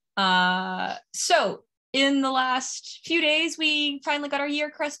 So in the last few days, we finally got our year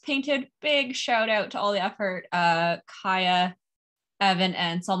crest painted. Big shout out to all the effort Kaya, Evan,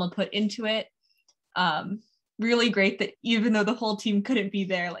 and Salma put into it. Really great that even though the whole team couldn't be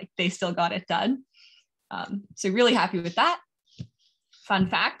there, like they still got it done. So really happy with that. Fun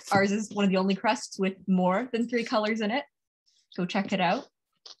fact, ours is one of the only crests with more than 3 colors in it. Go check it out.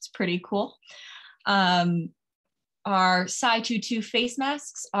 It's pretty cool. Our Sci 2 face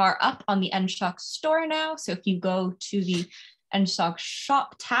masks are up on the EngSoc store now. So if you go to the EngSoc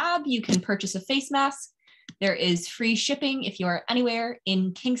shop tab, you can purchase a face mask. There is free shipping if you are anywhere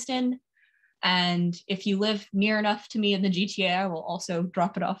in Kingston. And if you live near enough to me in the GTA, I will also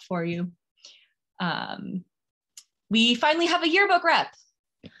drop it off for you. We finally have a yearbook rep.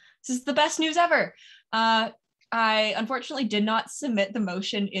 This is the best news ever. I unfortunately did not submit the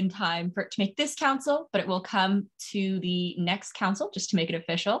motion in time for it to make this council, but it will come to the next council just to make it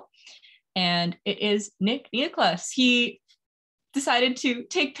official. And it is Nick Nicholas. He decided to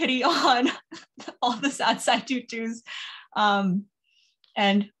take pity on all the sad Sci 2s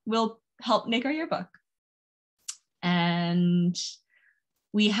and will help make our yearbook. And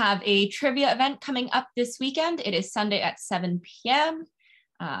we have a trivia event coming up this weekend. It is Sunday at 7 p.m.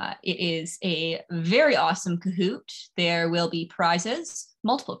 It is a very awesome Kahoot. There will be prizes,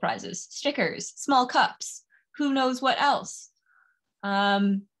 multiple prizes, stickers, small cups, who knows what else.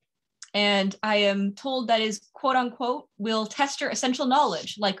 And I am told that is quote unquote, will test your essential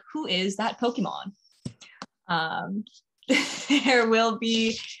knowledge, like who is that Pokemon? There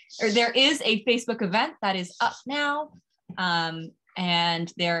is a Facebook event that is up now.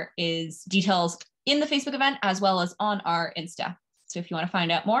 And there is details in the Facebook event as well as on our Insta. So if you want to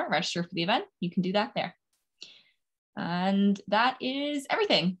find out more, register for the event, you can do that there. And that is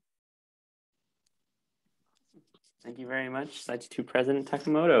everything. Thank you very much, Sci 2 President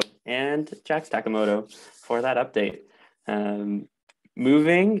Takamoto and Jax Takamoto for that update.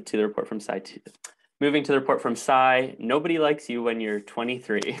 Moving to the report from Sci 2. Moving to the report from Sci, nobody likes you when you're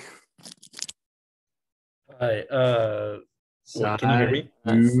 23. Hi, can you hear me?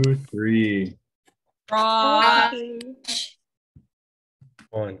 2, 3.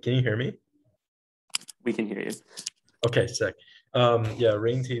 On, can you hear me? We can hear you. Okay, sick. Yeah,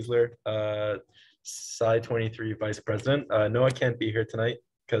 Rain Teasler, Sci 23 Vice President. No, I can't be here tonight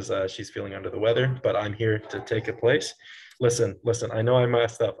because she's feeling under the weather, but I'm here to take a place. Listen, I know I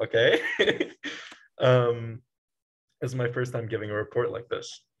messed up, okay? This is my first time giving a report like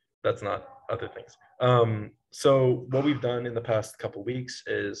this. That's not other things. So what we've done in the past couple weeks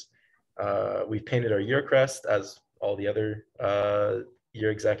is we've painted our year crest as all the other year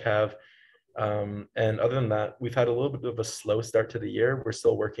exec have. And other than that, we've had a little bit of a slow start to the year. We're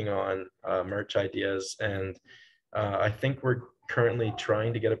still working on merch ideas. And I think we're currently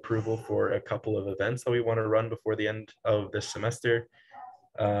trying to get approval for a couple of events that we want to run before the end of this semester.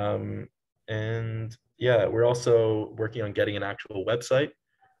 And yeah, we're also working on getting an actual website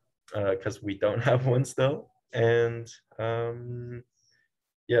because we don't have one still. And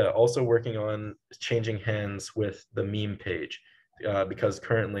yeah, also working on changing hands with the meme page because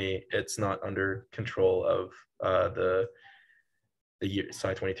currently it's not under control of the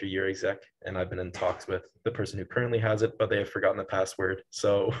Sci 23 year exec. And I've been in talks with the person who currently has it, but they have forgotten the password.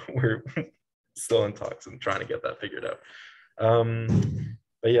 So we're still in talks and trying to get that figured out.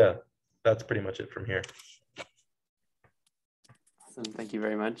 But yeah, that's pretty much it from here. Awesome, thank you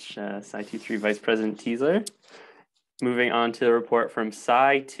very much, Sci 2-3 Vice President Teasler. Moving on to the report from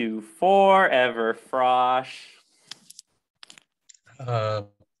Sci 2-4 Frosh.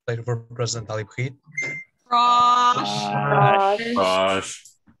 For President Ali Bkhit. Frosh.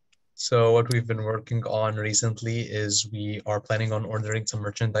 So what we've been working on recently is we are planning on ordering some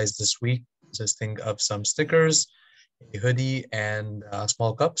merchandise this week, consisting of some stickers, a hoodie, and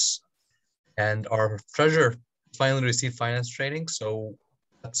small cups. And our treasurer finally received finance training, so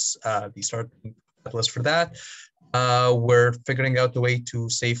that's the start catalyst for that. We're figuring out the way to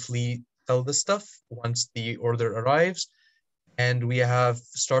safely sell this stuff once the order arrives. And we have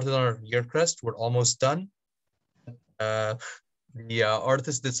started on our year crest. We're almost done. The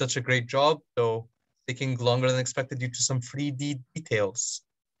artist did such a great job, so taking longer than expected due to some 3D details.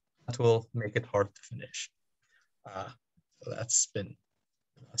 That will make it hard to finish. So that's been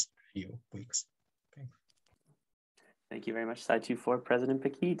the last few weeks. Okay. Thank you very much, Sci 24 President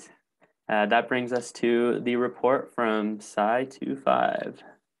Paquette. That brings us to the report from Sci 25.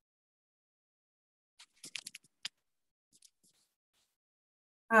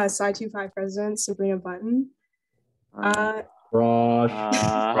 Sci 25 President Sabrina Button. Raj.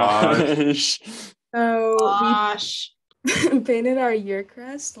 So we painted our year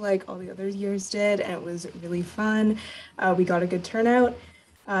crest like all the other years did, and it was really fun. We got a good turnout.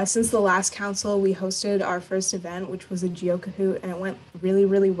 Since the last council, we hosted our first event, which was a GeoCahoot, and it went really,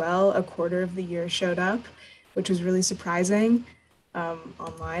 really well. A quarter of the year showed up, which was really surprising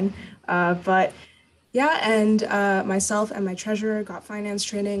online. But yeah, and myself and my treasurer got finance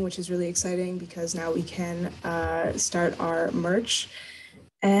training, which is really exciting because now we can start our merch.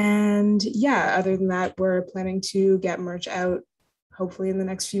 And yeah, other than that, we're planning to get merch out hopefully in the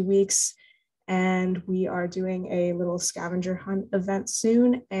next few weeks. And we are doing a little scavenger hunt event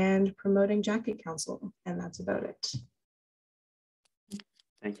soon and promoting Jacket Council. And that's about it.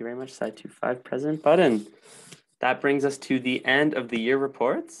 Thank you very much, Sci 25 President Button. That brings us to the end of the year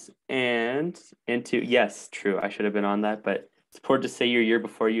reports and into, yes, true, I should have been on that, but it's important to say your year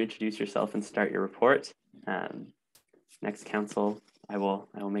before you introduce yourself and start your report. Next council, I will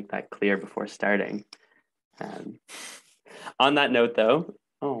make that clear before starting. On that note though,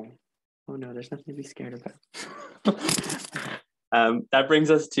 oh no, there's nothing to be scared about. That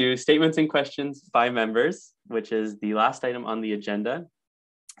brings us to statements and questions by members, which is the last item on the agenda.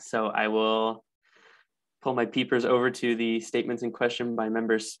 So I will pull my peepers over to the statements and question by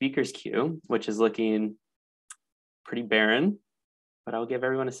members speakers queue, which is looking pretty barren, but I'll give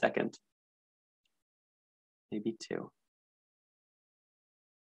everyone a second, maybe two.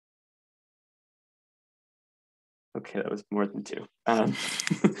 Okay, that was more than two.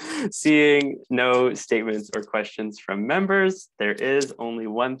 Seeing no statements or questions from members, there is only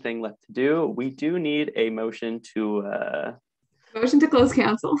one thing left to do. We do need a motion to... Motion to close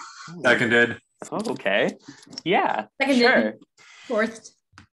council. Seconded. Oh, okay. Yeah, Seconded. sure. Fourth.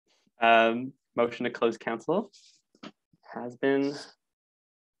 Motion to close council has been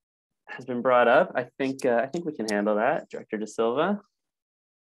brought up. I think we can handle that, Director De Silva.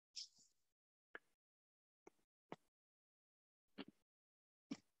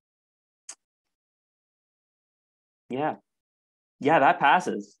 Yeah, that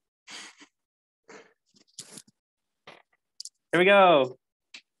passes. Here we go.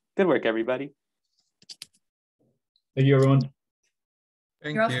 Good work, everybody. Thank you, everyone.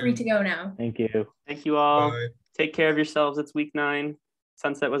 You're all free to go now. Thank you. Thank you all. Bye. Take care of yourselves. It's week 9.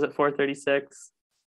 Sunset was at 4:36.